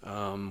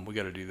 We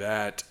got to do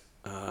that.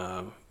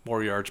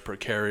 More yards per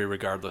carry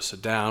regardless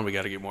of down. We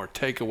got to get more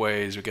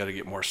takeaways. We got to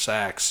get more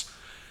sacks.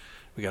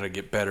 We got to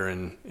get better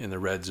in the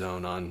red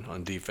zone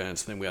on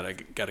defense. Then we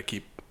got to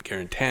keep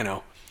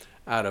Garantano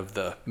out of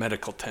the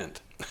medical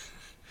tent.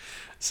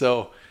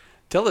 So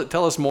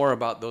tell us more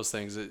about those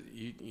things. That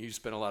you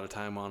spent a lot of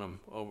time on them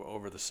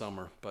over the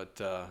summer,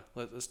 but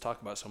let's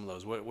talk about some of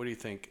those. What do you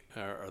think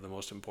are the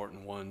most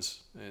important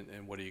ones,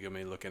 and what are you going to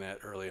be looking at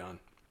early on?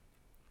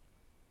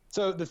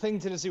 So the thing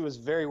Tennessee was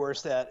very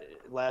worst at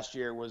last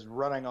year was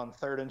running on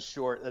third and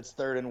short. That's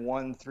 3rd and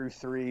 1 through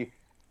 3.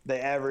 They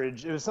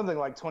average, it was something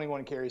like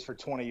 21 carries for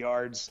 20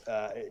 yards.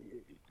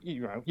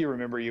 You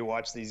remember you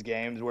watch these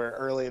games where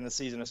early in the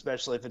season,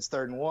 especially if it's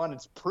 3rd and 1,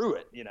 it's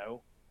Pruitt.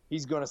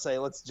 He's going to say,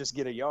 let's just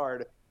get a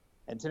yard.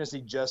 And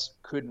Tennessee just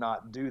could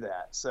not do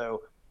that.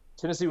 So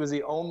Tennessee was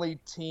the only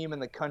team in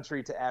the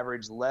country to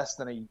average less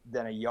than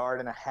a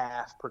yard and a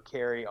half per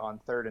carry on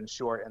 3rd and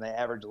short, and they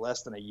averaged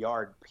less than a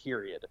yard,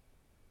 period.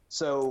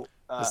 So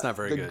that's not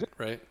very good,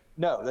 right?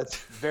 No, that's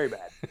very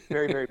bad.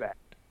 Very, very bad.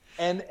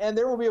 And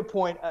there will be a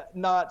point,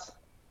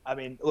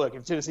 look,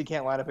 if Tennessee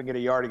can't line up and get a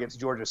yard against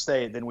Georgia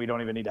State, then we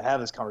don't even need to have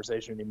this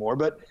conversation anymore.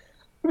 But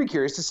I'd be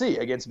curious to see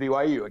against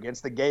BYU,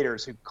 against the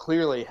Gators, who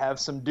clearly have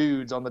some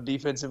dudes on the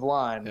defensive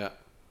line.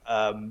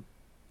 Yeah.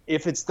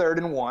 If it's 3rd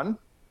and 1,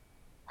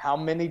 how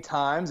many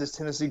times is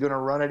Tennessee going to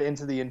run it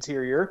into the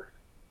interior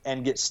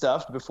and get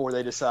stuffed before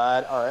they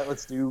decide, all right,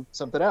 let's do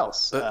something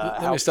else?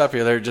 Let me stop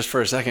you there just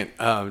for a second,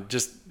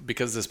 just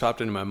because this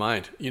popped into my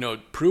mind.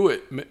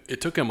 Pruitt,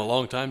 it took him a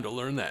long time to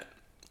learn that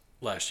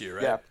last year,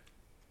 right?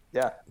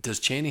 Yeah. Does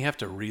Chaney have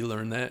to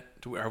relearn that?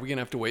 Are we going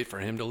to have to wait for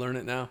him to learn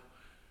it now?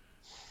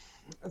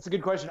 That's a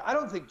good question. I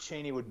don't think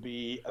Chaney would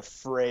be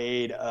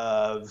afraid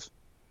of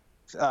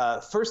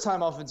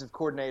first-time offensive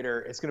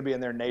coordinator. It's going to be in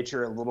their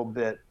nature a little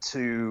bit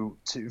to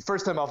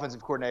first-time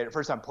offensive coordinator,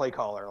 first-time play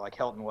caller like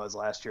Helton was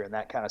last year in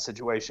that kind of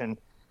situation.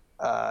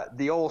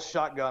 The old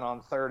shotgun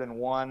on 3rd and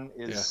 1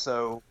 is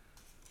so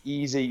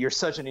easy. You're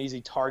such an easy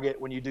target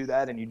when you do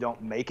that and you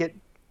don't make it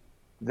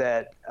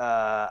that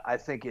I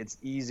think it's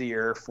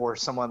easier for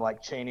someone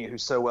like Chaney,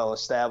 who's so well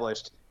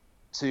established,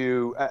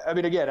 to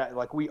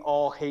like we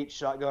all hate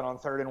shotgun on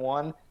 3rd and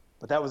 1,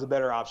 but that was a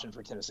better option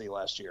for Tennessee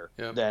last year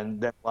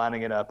than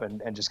lining it up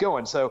and just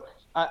going. So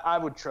I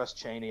would trust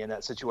Chaney in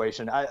that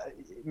situation.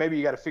 Maybe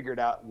you got to figure it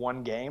out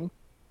one game,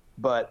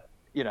 but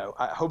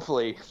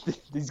hopefully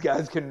these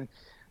guys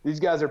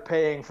are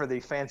paying for the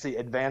fancy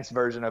advanced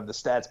version of the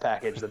stats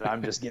package that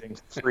I'm just getting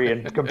free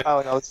and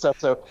compiling all this stuff.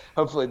 So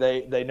hopefully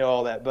they know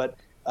all that. But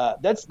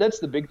that's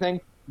the big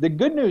thing. The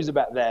good news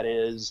about that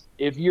is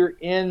if you're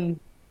in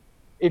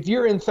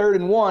 3rd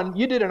and 1,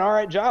 you did an all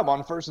right job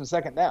on 1st and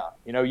 2nd down.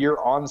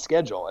 You're on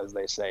schedule, as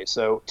they say.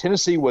 So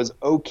Tennessee was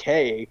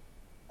okay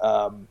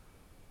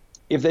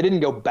if they didn't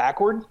go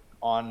backward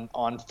on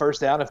 1st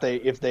down.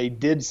 If they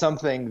did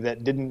something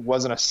that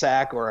wasn't a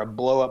sack or a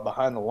blow up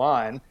behind the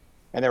line,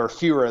 and there were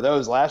fewer of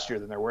those last year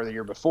than there were the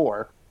year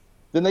before,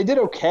 then they did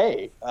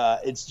okay.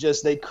 It's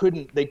just they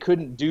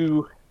couldn't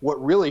do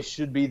what really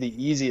should be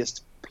the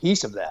easiest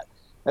piece of that.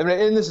 I mean,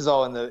 and this is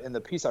all in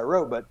the piece I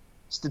wrote, but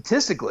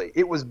statistically,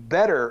 it was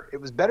better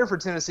for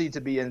Tennessee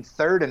to be in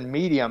third and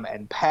medium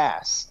and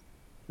pass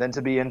than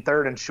to be in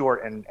third and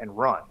short and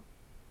run.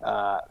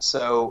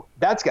 So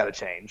that's got to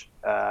change,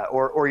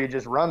 or you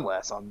just run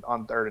less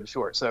on third and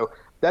short. So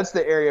that's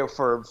the area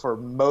for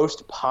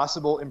most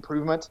possible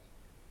improvement.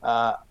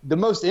 The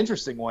most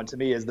interesting one to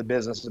me is the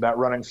business about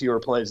running fewer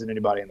plays than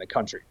anybody in the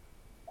country.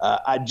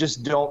 I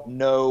just don't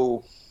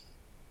know.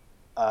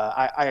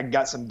 I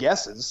got some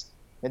guesses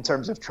in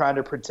terms of trying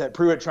to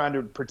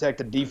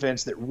protect a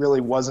defense that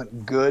really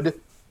wasn't good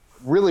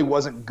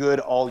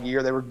all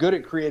year. They were good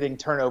at creating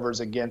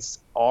turnovers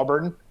against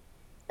Auburn,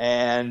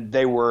 and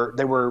they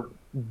were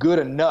good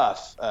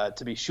enough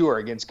to be sure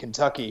against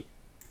Kentucky.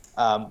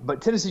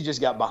 But Tennessee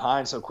just got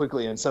behind so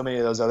quickly in so many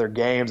of those other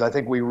games. I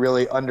think we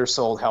really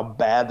undersold how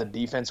bad the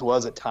defense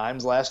was at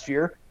times last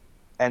year.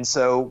 And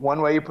so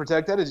one way you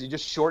protect that is you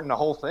just shorten the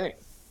whole thing.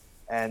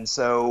 And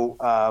so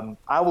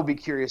I will be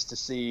curious to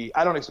see.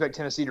 I don't expect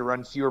Tennessee to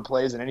run fewer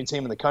plays than any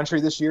team in the country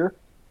this year.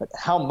 But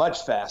how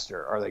much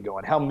faster are they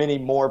going? How many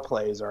more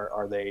plays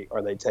are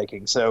they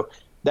taking? So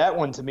that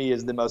one to me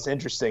is the most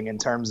interesting in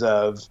terms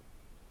of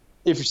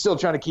if you're still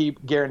trying to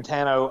keep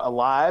Garantano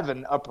alive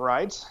and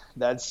upright,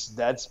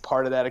 that's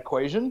part of that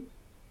equation.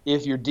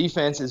 If your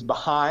defense is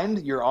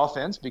behind your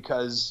offense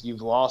because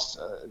you've lost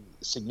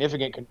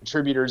significant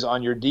contributors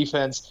on your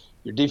defense,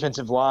 your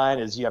defensive line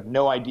is you have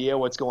no idea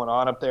what's going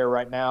on up there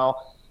right now.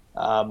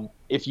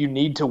 If you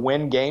need to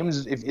win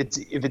games, if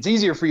it's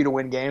easier for you to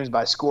win games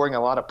by scoring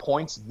a lot of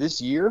points this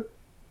year,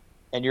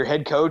 and your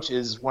head coach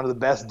is one of the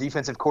best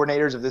defensive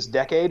coordinators of this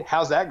decade,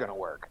 how's that going to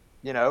work?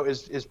 You know,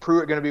 is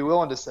Pruitt going to be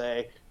willing to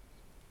say,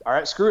 all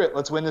right, screw it,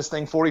 let's win this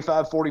thing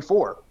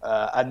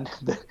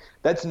 45-44?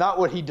 That's not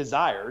what he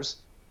desires,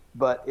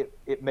 but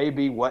it may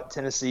be what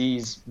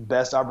Tennessee's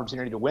best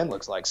opportunity to win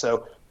looks like.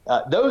 So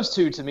those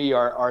two, to me,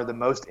 are the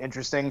most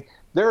interesting.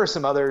 There are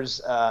some others.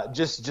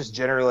 Just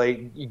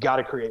generally, you got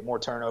to create more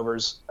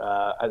turnovers.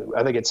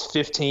 I think it's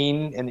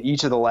 15 in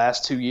each of the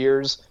last 2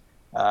 years.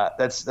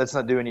 That's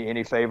not doing you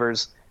any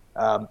favors.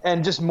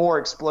 And just more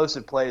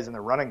explosive plays in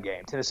the running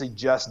game. Tennessee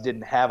just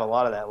didn't have a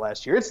lot of that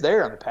last year. It's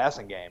there in the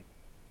passing game,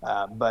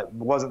 but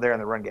wasn't there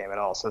in the run game at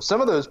all. So some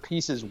of those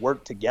pieces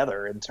work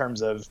together in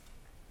terms of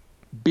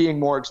being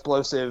more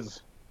explosive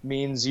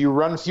means you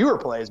run fewer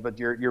plays, but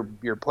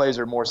your plays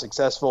are more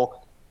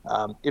successful.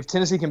 If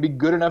Tennessee can be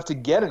good enough to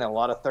get in a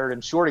lot of third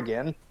and short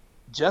again,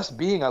 just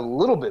being a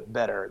little bit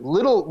better,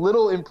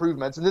 little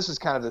improvements, and this is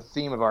kind of the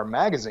theme of our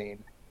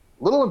magazine,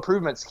 little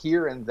improvements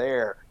here and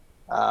there.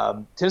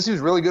 Tennessee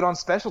was really good on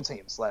special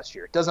teams last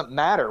year. It doesn't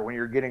matter when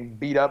you're getting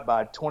beat up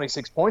by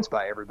 26 points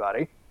by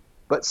everybody,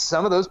 but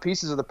some of those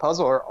pieces of the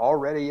puzzle are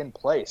already in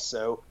place.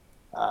 So,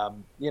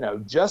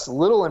 just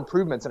little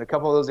improvements in a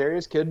couple of those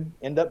areas could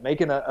end up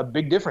making a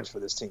big difference for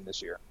this team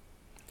this year.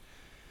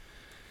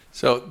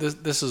 So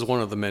this is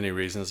one of the many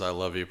reasons I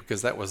love you,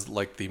 because that was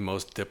like the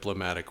most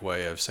diplomatic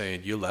way of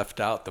saying you left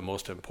out the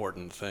most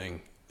important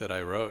thing that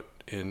I wrote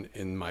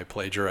in my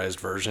plagiarized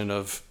version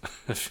of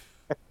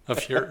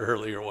of your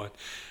earlier one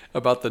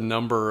about the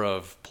number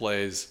of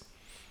plays.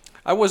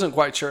 I wasn't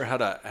quite sure how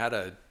to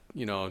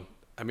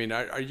I mean,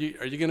 are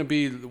you going to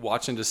be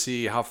watching to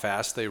see how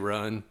fast they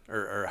run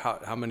or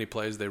how many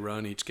plays they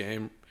run each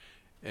game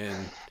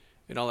and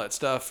all that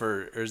stuff,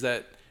 or is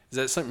that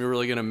something you're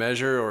really going to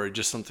measure, or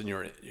just something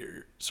you're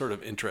sort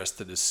of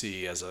interested to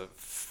see as a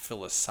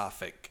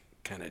philosophic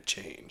kind of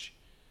change?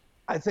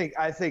 I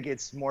think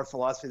it's more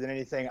philosophy than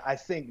anything. I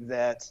think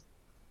that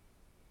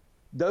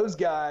those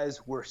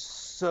guys were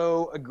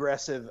so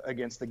aggressive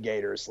against the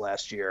Gators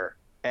last year,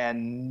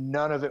 and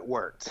none of it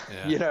worked.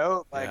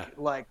 Yeah.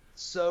 Like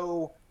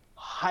so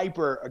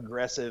hyper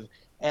aggressive.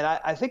 And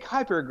I think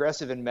hyper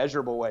aggressive in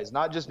measurable ways,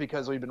 not just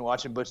because we've been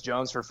watching Butch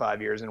Jones for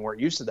 5 years and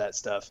weren't used to that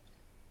stuff.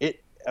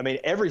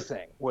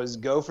 Everything was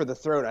go for the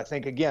throat. I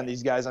think, again,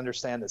 these guys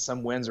understand that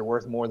some wins are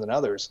worth more than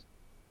others.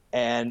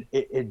 And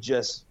it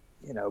just,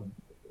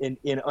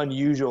 in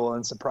unusual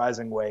and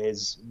surprising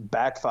ways,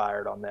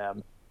 backfired on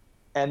them.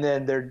 And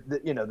then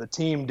the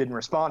team didn't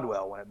respond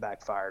well when it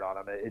backfired on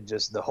them. It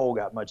just, the hole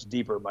got much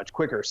deeper, much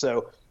quicker.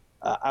 So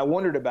I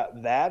wondered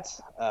about that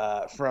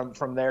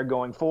from there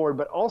going forward.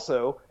 But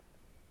also,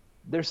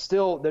 there's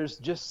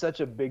just such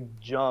a big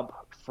jump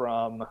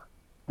from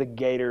the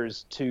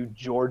Gators to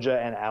Georgia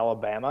and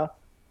Alabama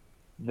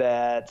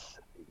that,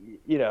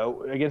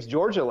 against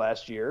Georgia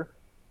last year,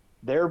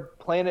 they're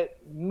playing it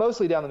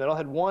mostly down the middle.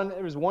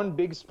 There was one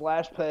big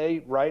splash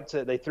play, right?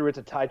 They threw it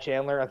to Ty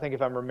Chandler, I think,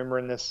 if I'm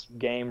remembering this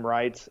game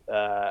right.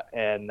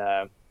 And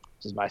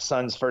this is my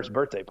son's first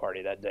birthday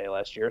party that day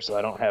last year, so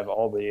I don't have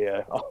all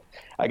the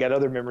I got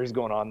other memories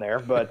going on there,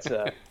 but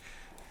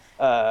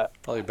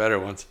probably better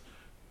ones.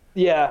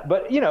 Yeah,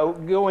 but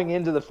going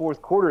into the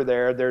fourth quarter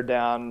there, they're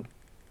down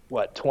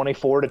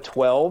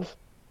 24-12.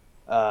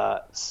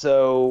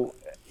 So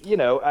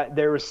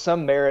there was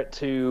some merit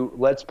to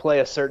let's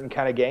play a certain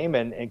kind of game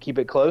and keep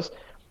it close.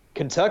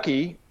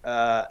 Kentucky,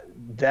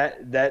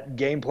 that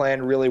game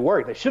plan really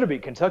worked. They should have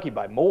beat Kentucky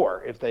by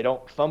more if they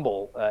don't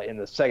fumble in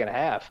the second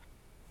half.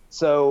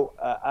 So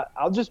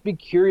I'll just be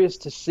curious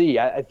to see.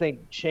 I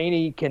think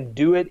Chaney can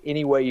do it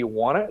any way you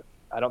want it.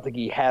 I don't think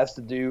he has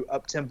to do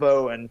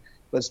up-tempo and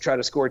let's try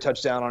to score a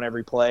touchdown on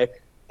every play.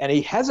 And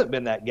he hasn't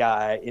been that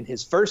guy in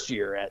his first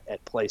year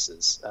at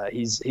places.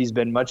 He's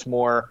been much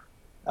more,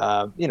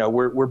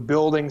 we're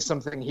building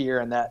something here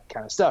and that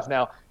kind of stuff.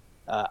 Now,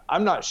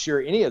 I'm not sure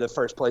any of the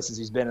first places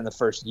he's been in the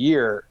first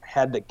year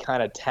had the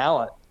kind of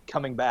talent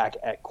coming back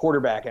at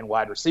quarterback and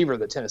wide receiver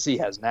that Tennessee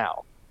has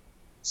now.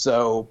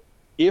 So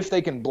if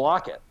they can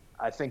block it,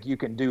 I think you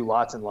can do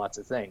lots and lots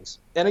of things.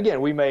 And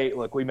again, we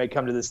may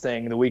come to this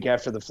thing the week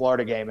after the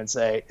Florida game and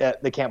say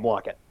they can't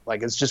block it.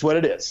 Like, it's just what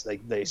it is.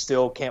 They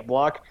still can't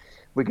block.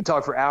 We can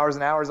talk for hours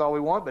and hours all we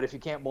want, but if you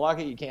can't block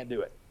it, you can't do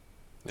it.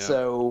 Yeah.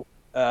 So,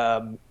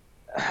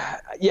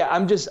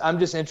 I'm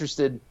just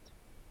interested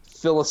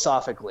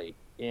philosophically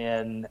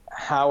in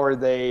how are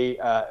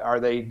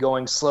they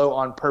going slow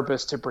on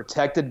purpose to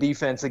protect a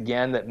defense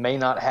again that may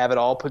not have it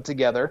all put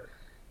together.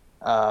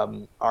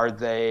 Are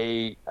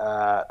they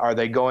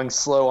going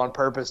slow on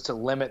purpose to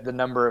limit the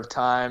number of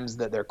times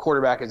that their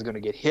quarterback is going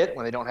to get hit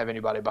when they don't have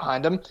anybody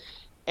behind them?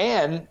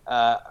 And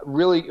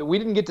really, we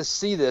didn't get to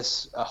see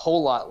this a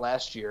whole lot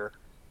last year.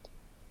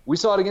 We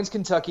saw it against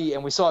Kentucky,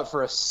 and we saw it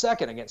for a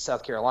second against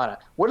South Carolina.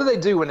 What do they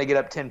do when they get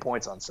up 10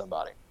 points on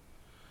somebody?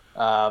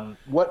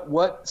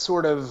 What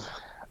sort of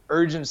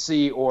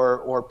urgency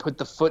or put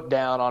the foot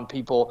down on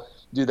people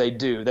do?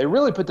 They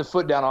really put the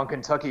foot down on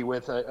Kentucky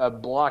with a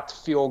blocked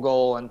field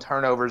goal and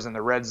turnovers in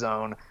the red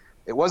zone.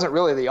 It wasn't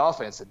really the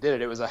offense that did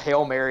it. It was a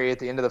Hail Mary at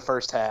the end of the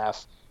first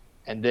half,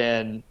 and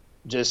then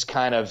just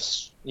kind of,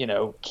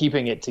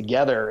 keeping it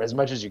together as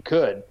much as you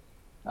could.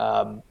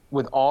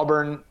 With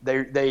Auburn,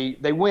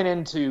 they went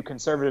into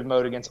conservative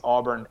mode against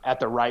Auburn at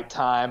the right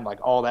time. Like,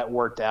 all that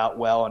worked out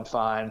well and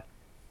fine.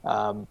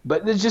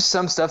 But there's just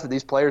some stuff that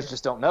these players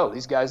just don't know.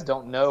 These guys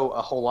don't know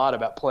a whole lot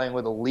about playing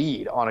with a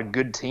lead on a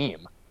good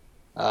team.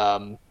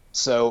 I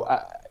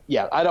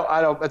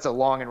don't. That's a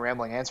long and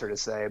rambling answer to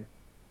say.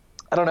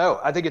 I don't know.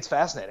 I think it's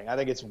fascinating. I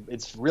think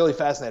it's really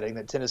fascinating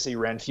that Tennessee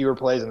ran fewer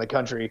plays in the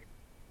country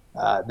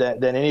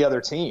than any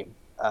other team.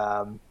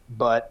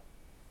 But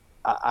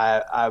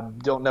I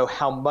don't know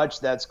how much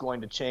that's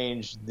going to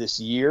change this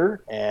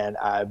year, and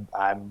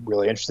I'm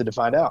really interested to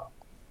find out.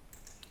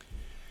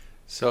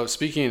 So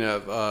speaking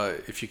of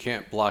if you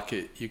can't block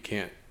it, you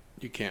can't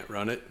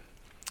run it.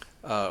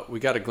 We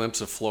got a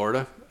glimpse of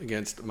Florida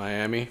against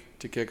Miami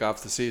to kick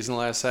off the season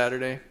last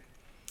Saturday.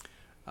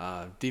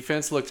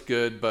 Defense looked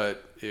good,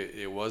 but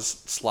it was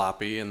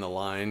sloppy, and the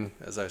line,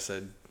 as I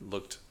said,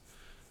 looked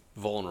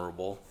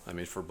vulnerable. I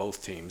mean, for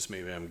both teams.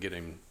 Maybe I'm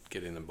getting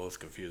them both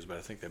confused, but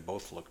I think they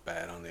both look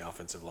bad on the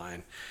offensive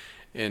line.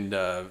 And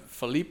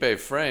Felipe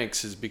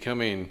Franks is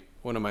becoming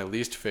one of my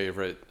least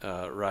favorite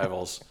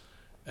rivals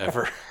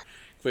ever.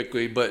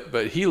 Quickly,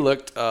 but he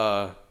looked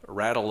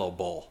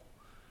rattleable,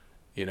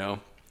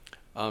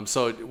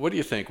 So what do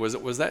you think?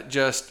 Was that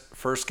just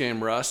first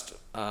game rust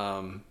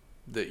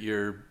that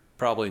you're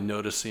probably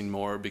noticing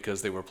more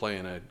because they were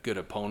playing a good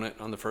opponent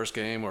on the first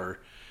game, or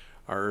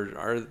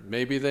are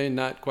maybe they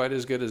not quite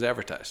as good as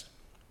advertised?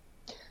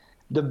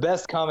 The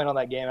best comment on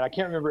that game, and I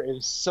can't remember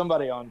if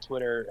somebody on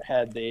Twitter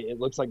had it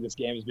looks like this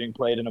game is being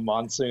played in a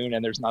monsoon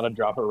and there's not a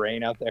drop of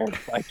rain out there.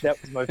 Like,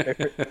 that was my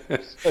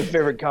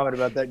favorite comment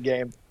about that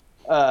game.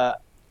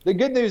 The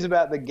good news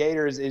about the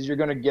Gators is you're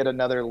going to get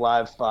another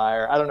live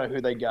fire. I don't know who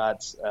they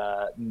got.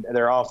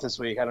 They're off this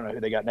week. I don't know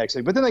who they got next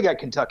week. But then they got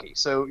Kentucky.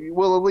 So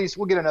we'll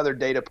get another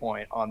data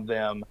point on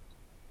them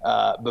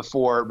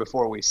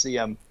before we see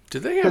them. Do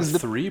they have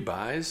 3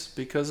 buys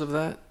because of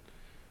that?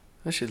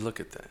 I should look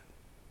at that.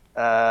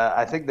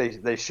 I think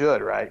they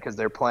should, right? Because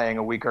they're playing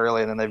a week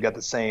early, and then they've got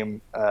the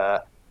same.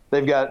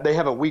 They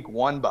have a week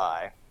 1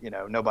 bye.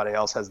 Nobody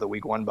else has the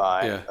week 1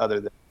 bye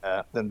other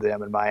than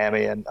them in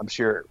Miami, and I'm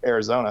sure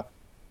Arizona.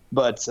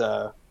 But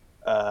so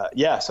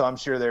I'm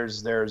sure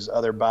there's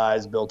other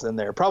buys built in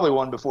there. Probably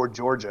one before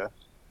Georgia.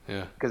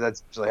 Yeah. Because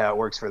that's usually how it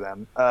works for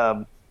them.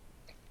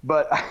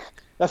 But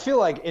I feel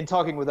like in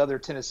talking with other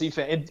Tennessee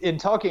fans,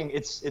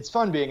 it's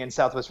fun being in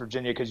Southwest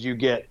Virginia because you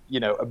get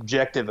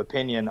objective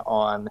opinion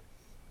on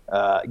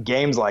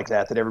games like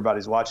that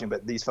everybody's watching,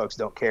 but these folks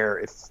don't care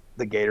if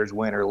the Gators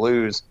win or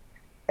lose.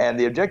 And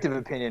the objective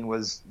opinion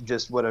was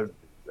just what a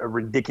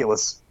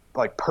ridiculous,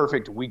 like,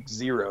 perfect week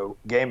 0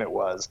 game it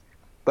was.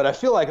 But I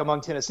feel like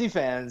among Tennessee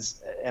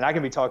fans, and I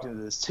can be talking to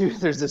this too,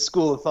 there's this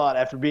school of thought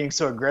after being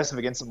so aggressive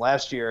against them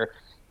last year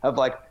of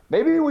like,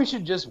 maybe we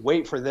should just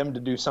wait for them to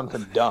do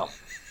something dumb.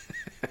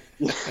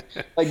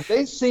 Like,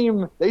 they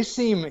seem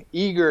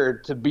eager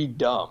to be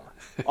dumb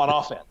on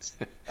offense.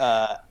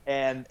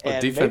 And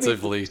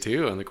defensively maybe,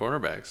 too, on the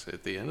cornerbacks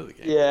at the end of the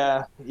game.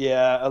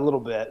 Yeah, a little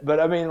bit. But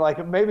I mean,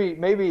 like,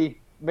 maybe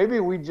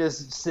we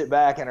just sit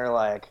back and are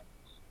like,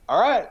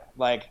 all right,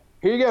 like,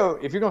 here you go.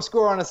 If you're going to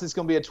score on us, it's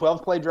going to be a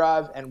 12-play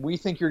drive, and we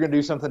think you're going to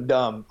do something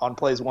dumb on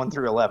plays 1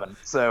 through 11.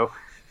 So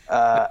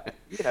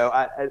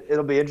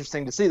It'll be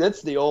interesting to see.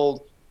 That's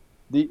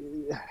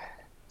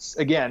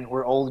again,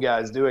 we're old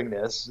guys doing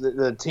this.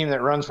 The team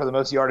that runs for the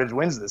most yardage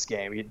wins this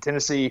game.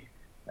 Tennessee,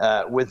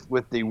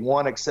 with the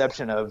one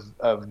exception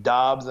of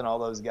Dobbs and all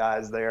those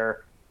guys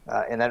there,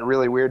 in that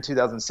really weird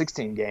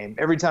 2016 game,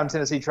 every time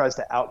Tennessee tries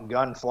to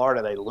outgun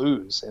Florida, they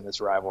lose in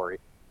this rivalry.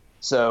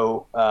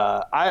 So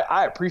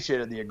I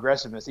appreciated the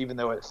aggressiveness, even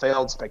though it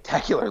failed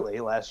spectacularly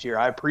last year.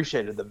 I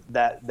appreciated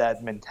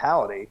that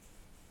mentality,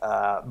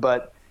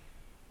 but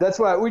that's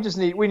why we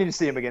need to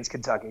see him against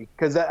Kentucky,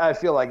 because I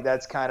feel like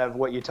that's kind of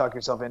what you talk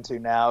yourself into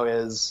now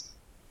is,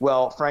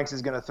 well, Franks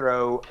is going to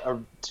throw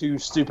 2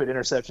 stupid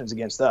interceptions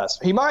against us.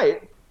 He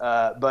might,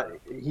 but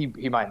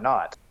he might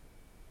not.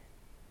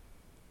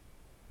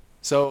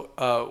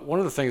 So one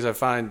of the things I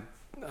find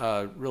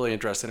really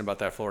interesting about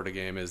that Florida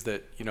game is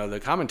that, the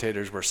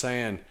commentators were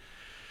saying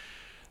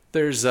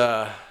there's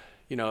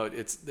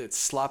it's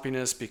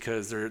sloppiness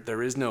because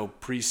there is no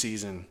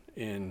preseason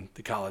in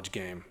the college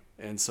game.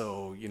 And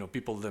so,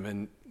 people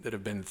that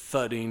have been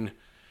thudding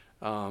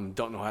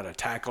don't know how to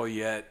tackle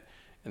yet,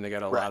 and they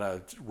got a lot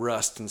of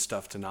rust and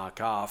stuff to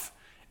knock off.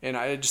 And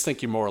I just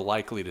think you're more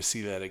likely to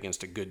see that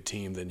against a good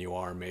team than you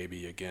are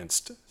maybe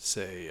against,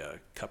 say,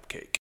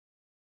 Cupcake.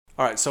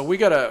 All right, so we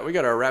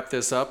gotta wrap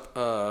this up.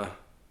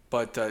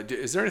 But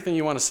is there anything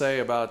you want to say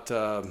about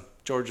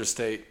Georgia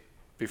State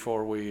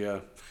before we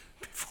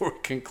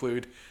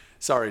conclude?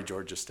 Sorry,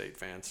 Georgia State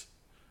fans.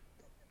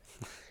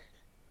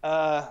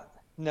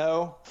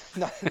 No.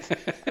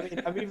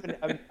 I mean,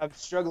 I'm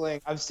struggling.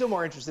 I'm still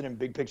more interested in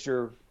big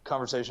picture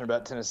conversation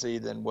about Tennessee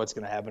than what's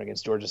going to happen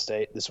against Georgia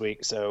State this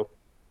week. So,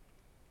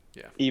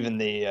 yeah. Even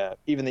the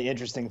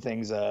interesting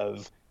things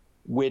of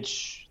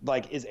which,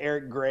 like, is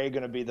Eric Gray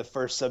going to be the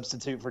first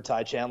substitute for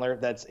Ty Chandler?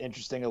 That's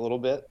interesting a little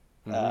bit.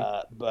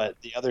 Mm-hmm. But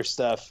the other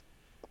stuff,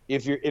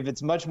 if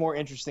it's much more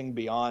interesting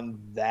beyond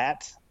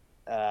that,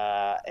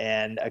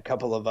 and a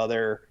couple of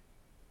other.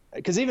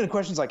 Because even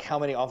questions like how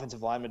many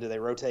offensive linemen do they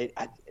rotate,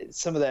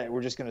 some of that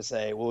we're just going to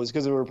say, well, it's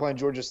because we were playing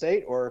Georgia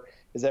State, or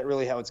is that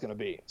really how it's going to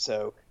be?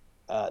 So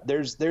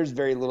there's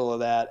very little of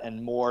that,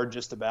 and more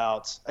just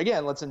about,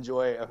 again, let's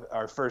enjoy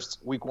our first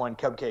week 1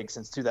 Cupcake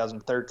since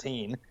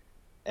 2013,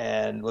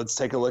 and let's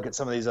take a look at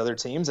some of these other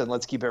teams, and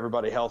let's keep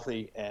everybody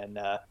healthy. And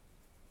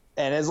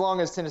as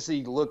long as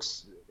Tennessee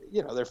looks,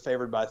 they're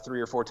favored by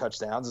 3 or 4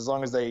 touchdowns. As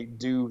long as they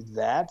do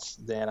that,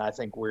 then I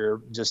think we're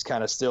just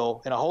kind of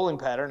still in a holding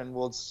pattern, and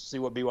we'll see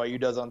what BYU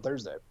does on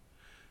Thursday.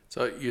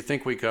 So you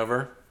think we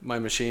cover? My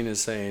machine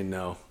is saying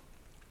no.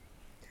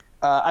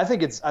 I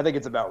think it's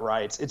about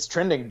right. It's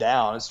trending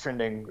down. It's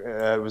trending.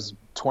 It was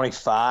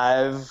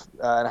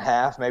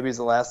 25.5 maybe is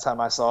the last time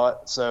I saw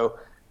it. So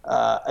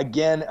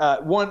again,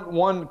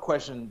 one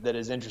question that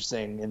is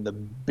interesting in the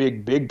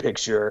big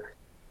picture: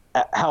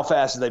 how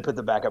fast do they put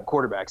the backup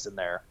quarterbacks in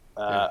there?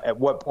 At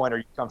what point are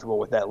you comfortable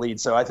with that lead?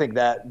 So I think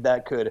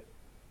that could,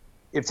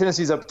 if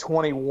Tennessee's up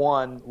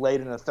 21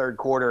 late in the third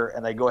quarter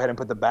and they go ahead and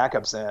put the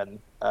backups in,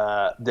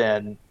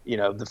 then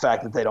the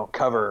fact that they don't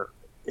cover,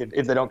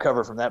 if they don't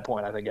cover from that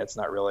point, I think that's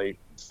not really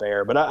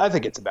fair. But I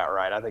think it's about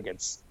right. I think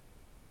it's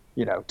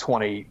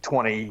 20,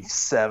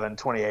 27,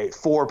 28,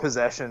 4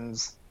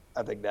 possessions.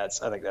 I think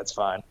that's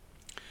fine.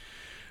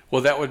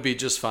 Well, that would be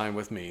just fine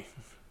with me.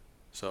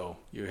 So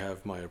you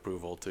have my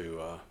approval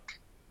to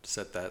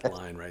set that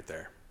line right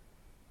there.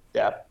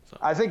 Yeah. So.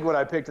 I think what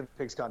I picked in the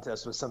picks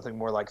contest was something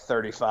more like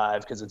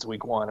 35 because it's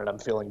week 1 and I'm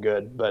feeling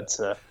good. But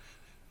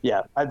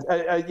yeah,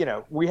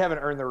 we haven't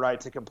earned the right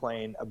to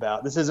complain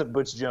about. This isn't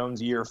Butch Jones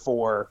year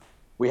 4.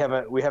 We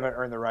haven't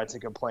earned the right to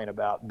complain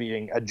about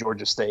beating a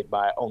Georgia State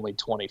by only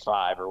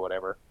 25 or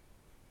whatever.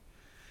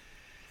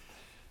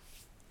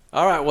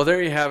 All right. Well,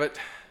 there you have it.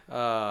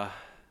 Our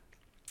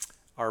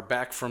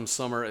back from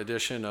summer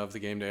edition of the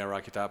Game Day on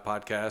Rocky Top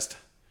podcast.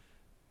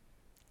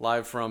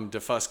 Live from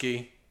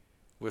DeFusky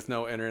with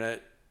no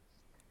internet.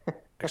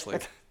 Actually,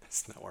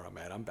 that's not where I'm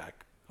at. I'm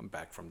back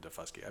from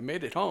DeFusky. I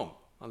made it home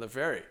on the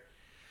ferry.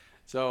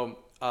 So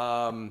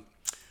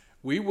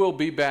we will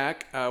be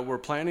back. We're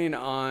planning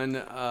on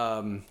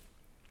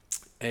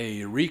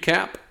a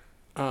recap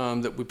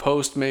that we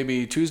post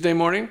maybe Tuesday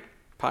morning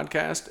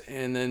podcast,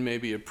 and then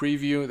maybe a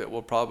preview that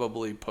we'll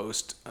probably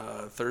post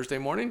Thursday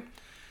morning.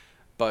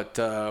 But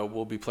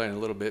we'll be playing a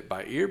little bit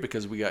by ear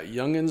because we got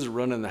youngins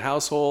running the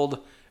household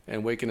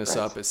and waking us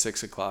up at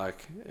 6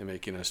 o'clock and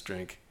making us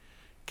drink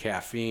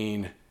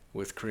caffeine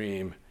with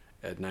cream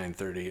at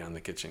 9:30 on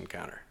the kitchen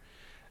counter.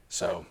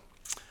 So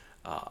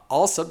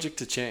all subject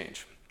to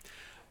change.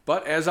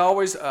 But as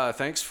always,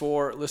 thanks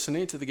for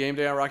listening to the Game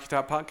Day on Rocky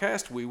Top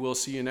podcast. We will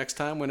see you next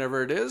time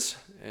whenever it is.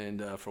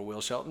 And for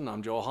Will Shelton,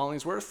 I'm Joel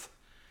Hollingsworth.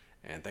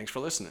 And thanks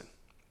for listening.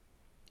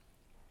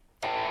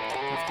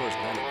 And of course,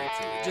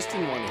 just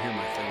didn't want to hear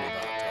my thing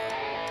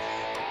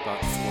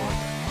about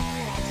Florida.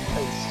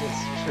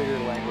 It's trigger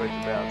language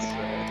about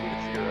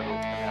zero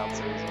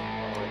announcers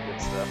and all that good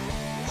stuff.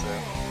 So,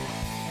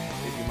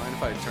 do you mind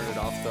if I turn it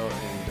off though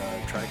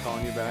and try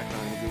calling you back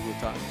on Google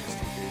Talk just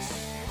in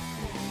case?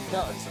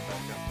 No, it's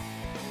fine.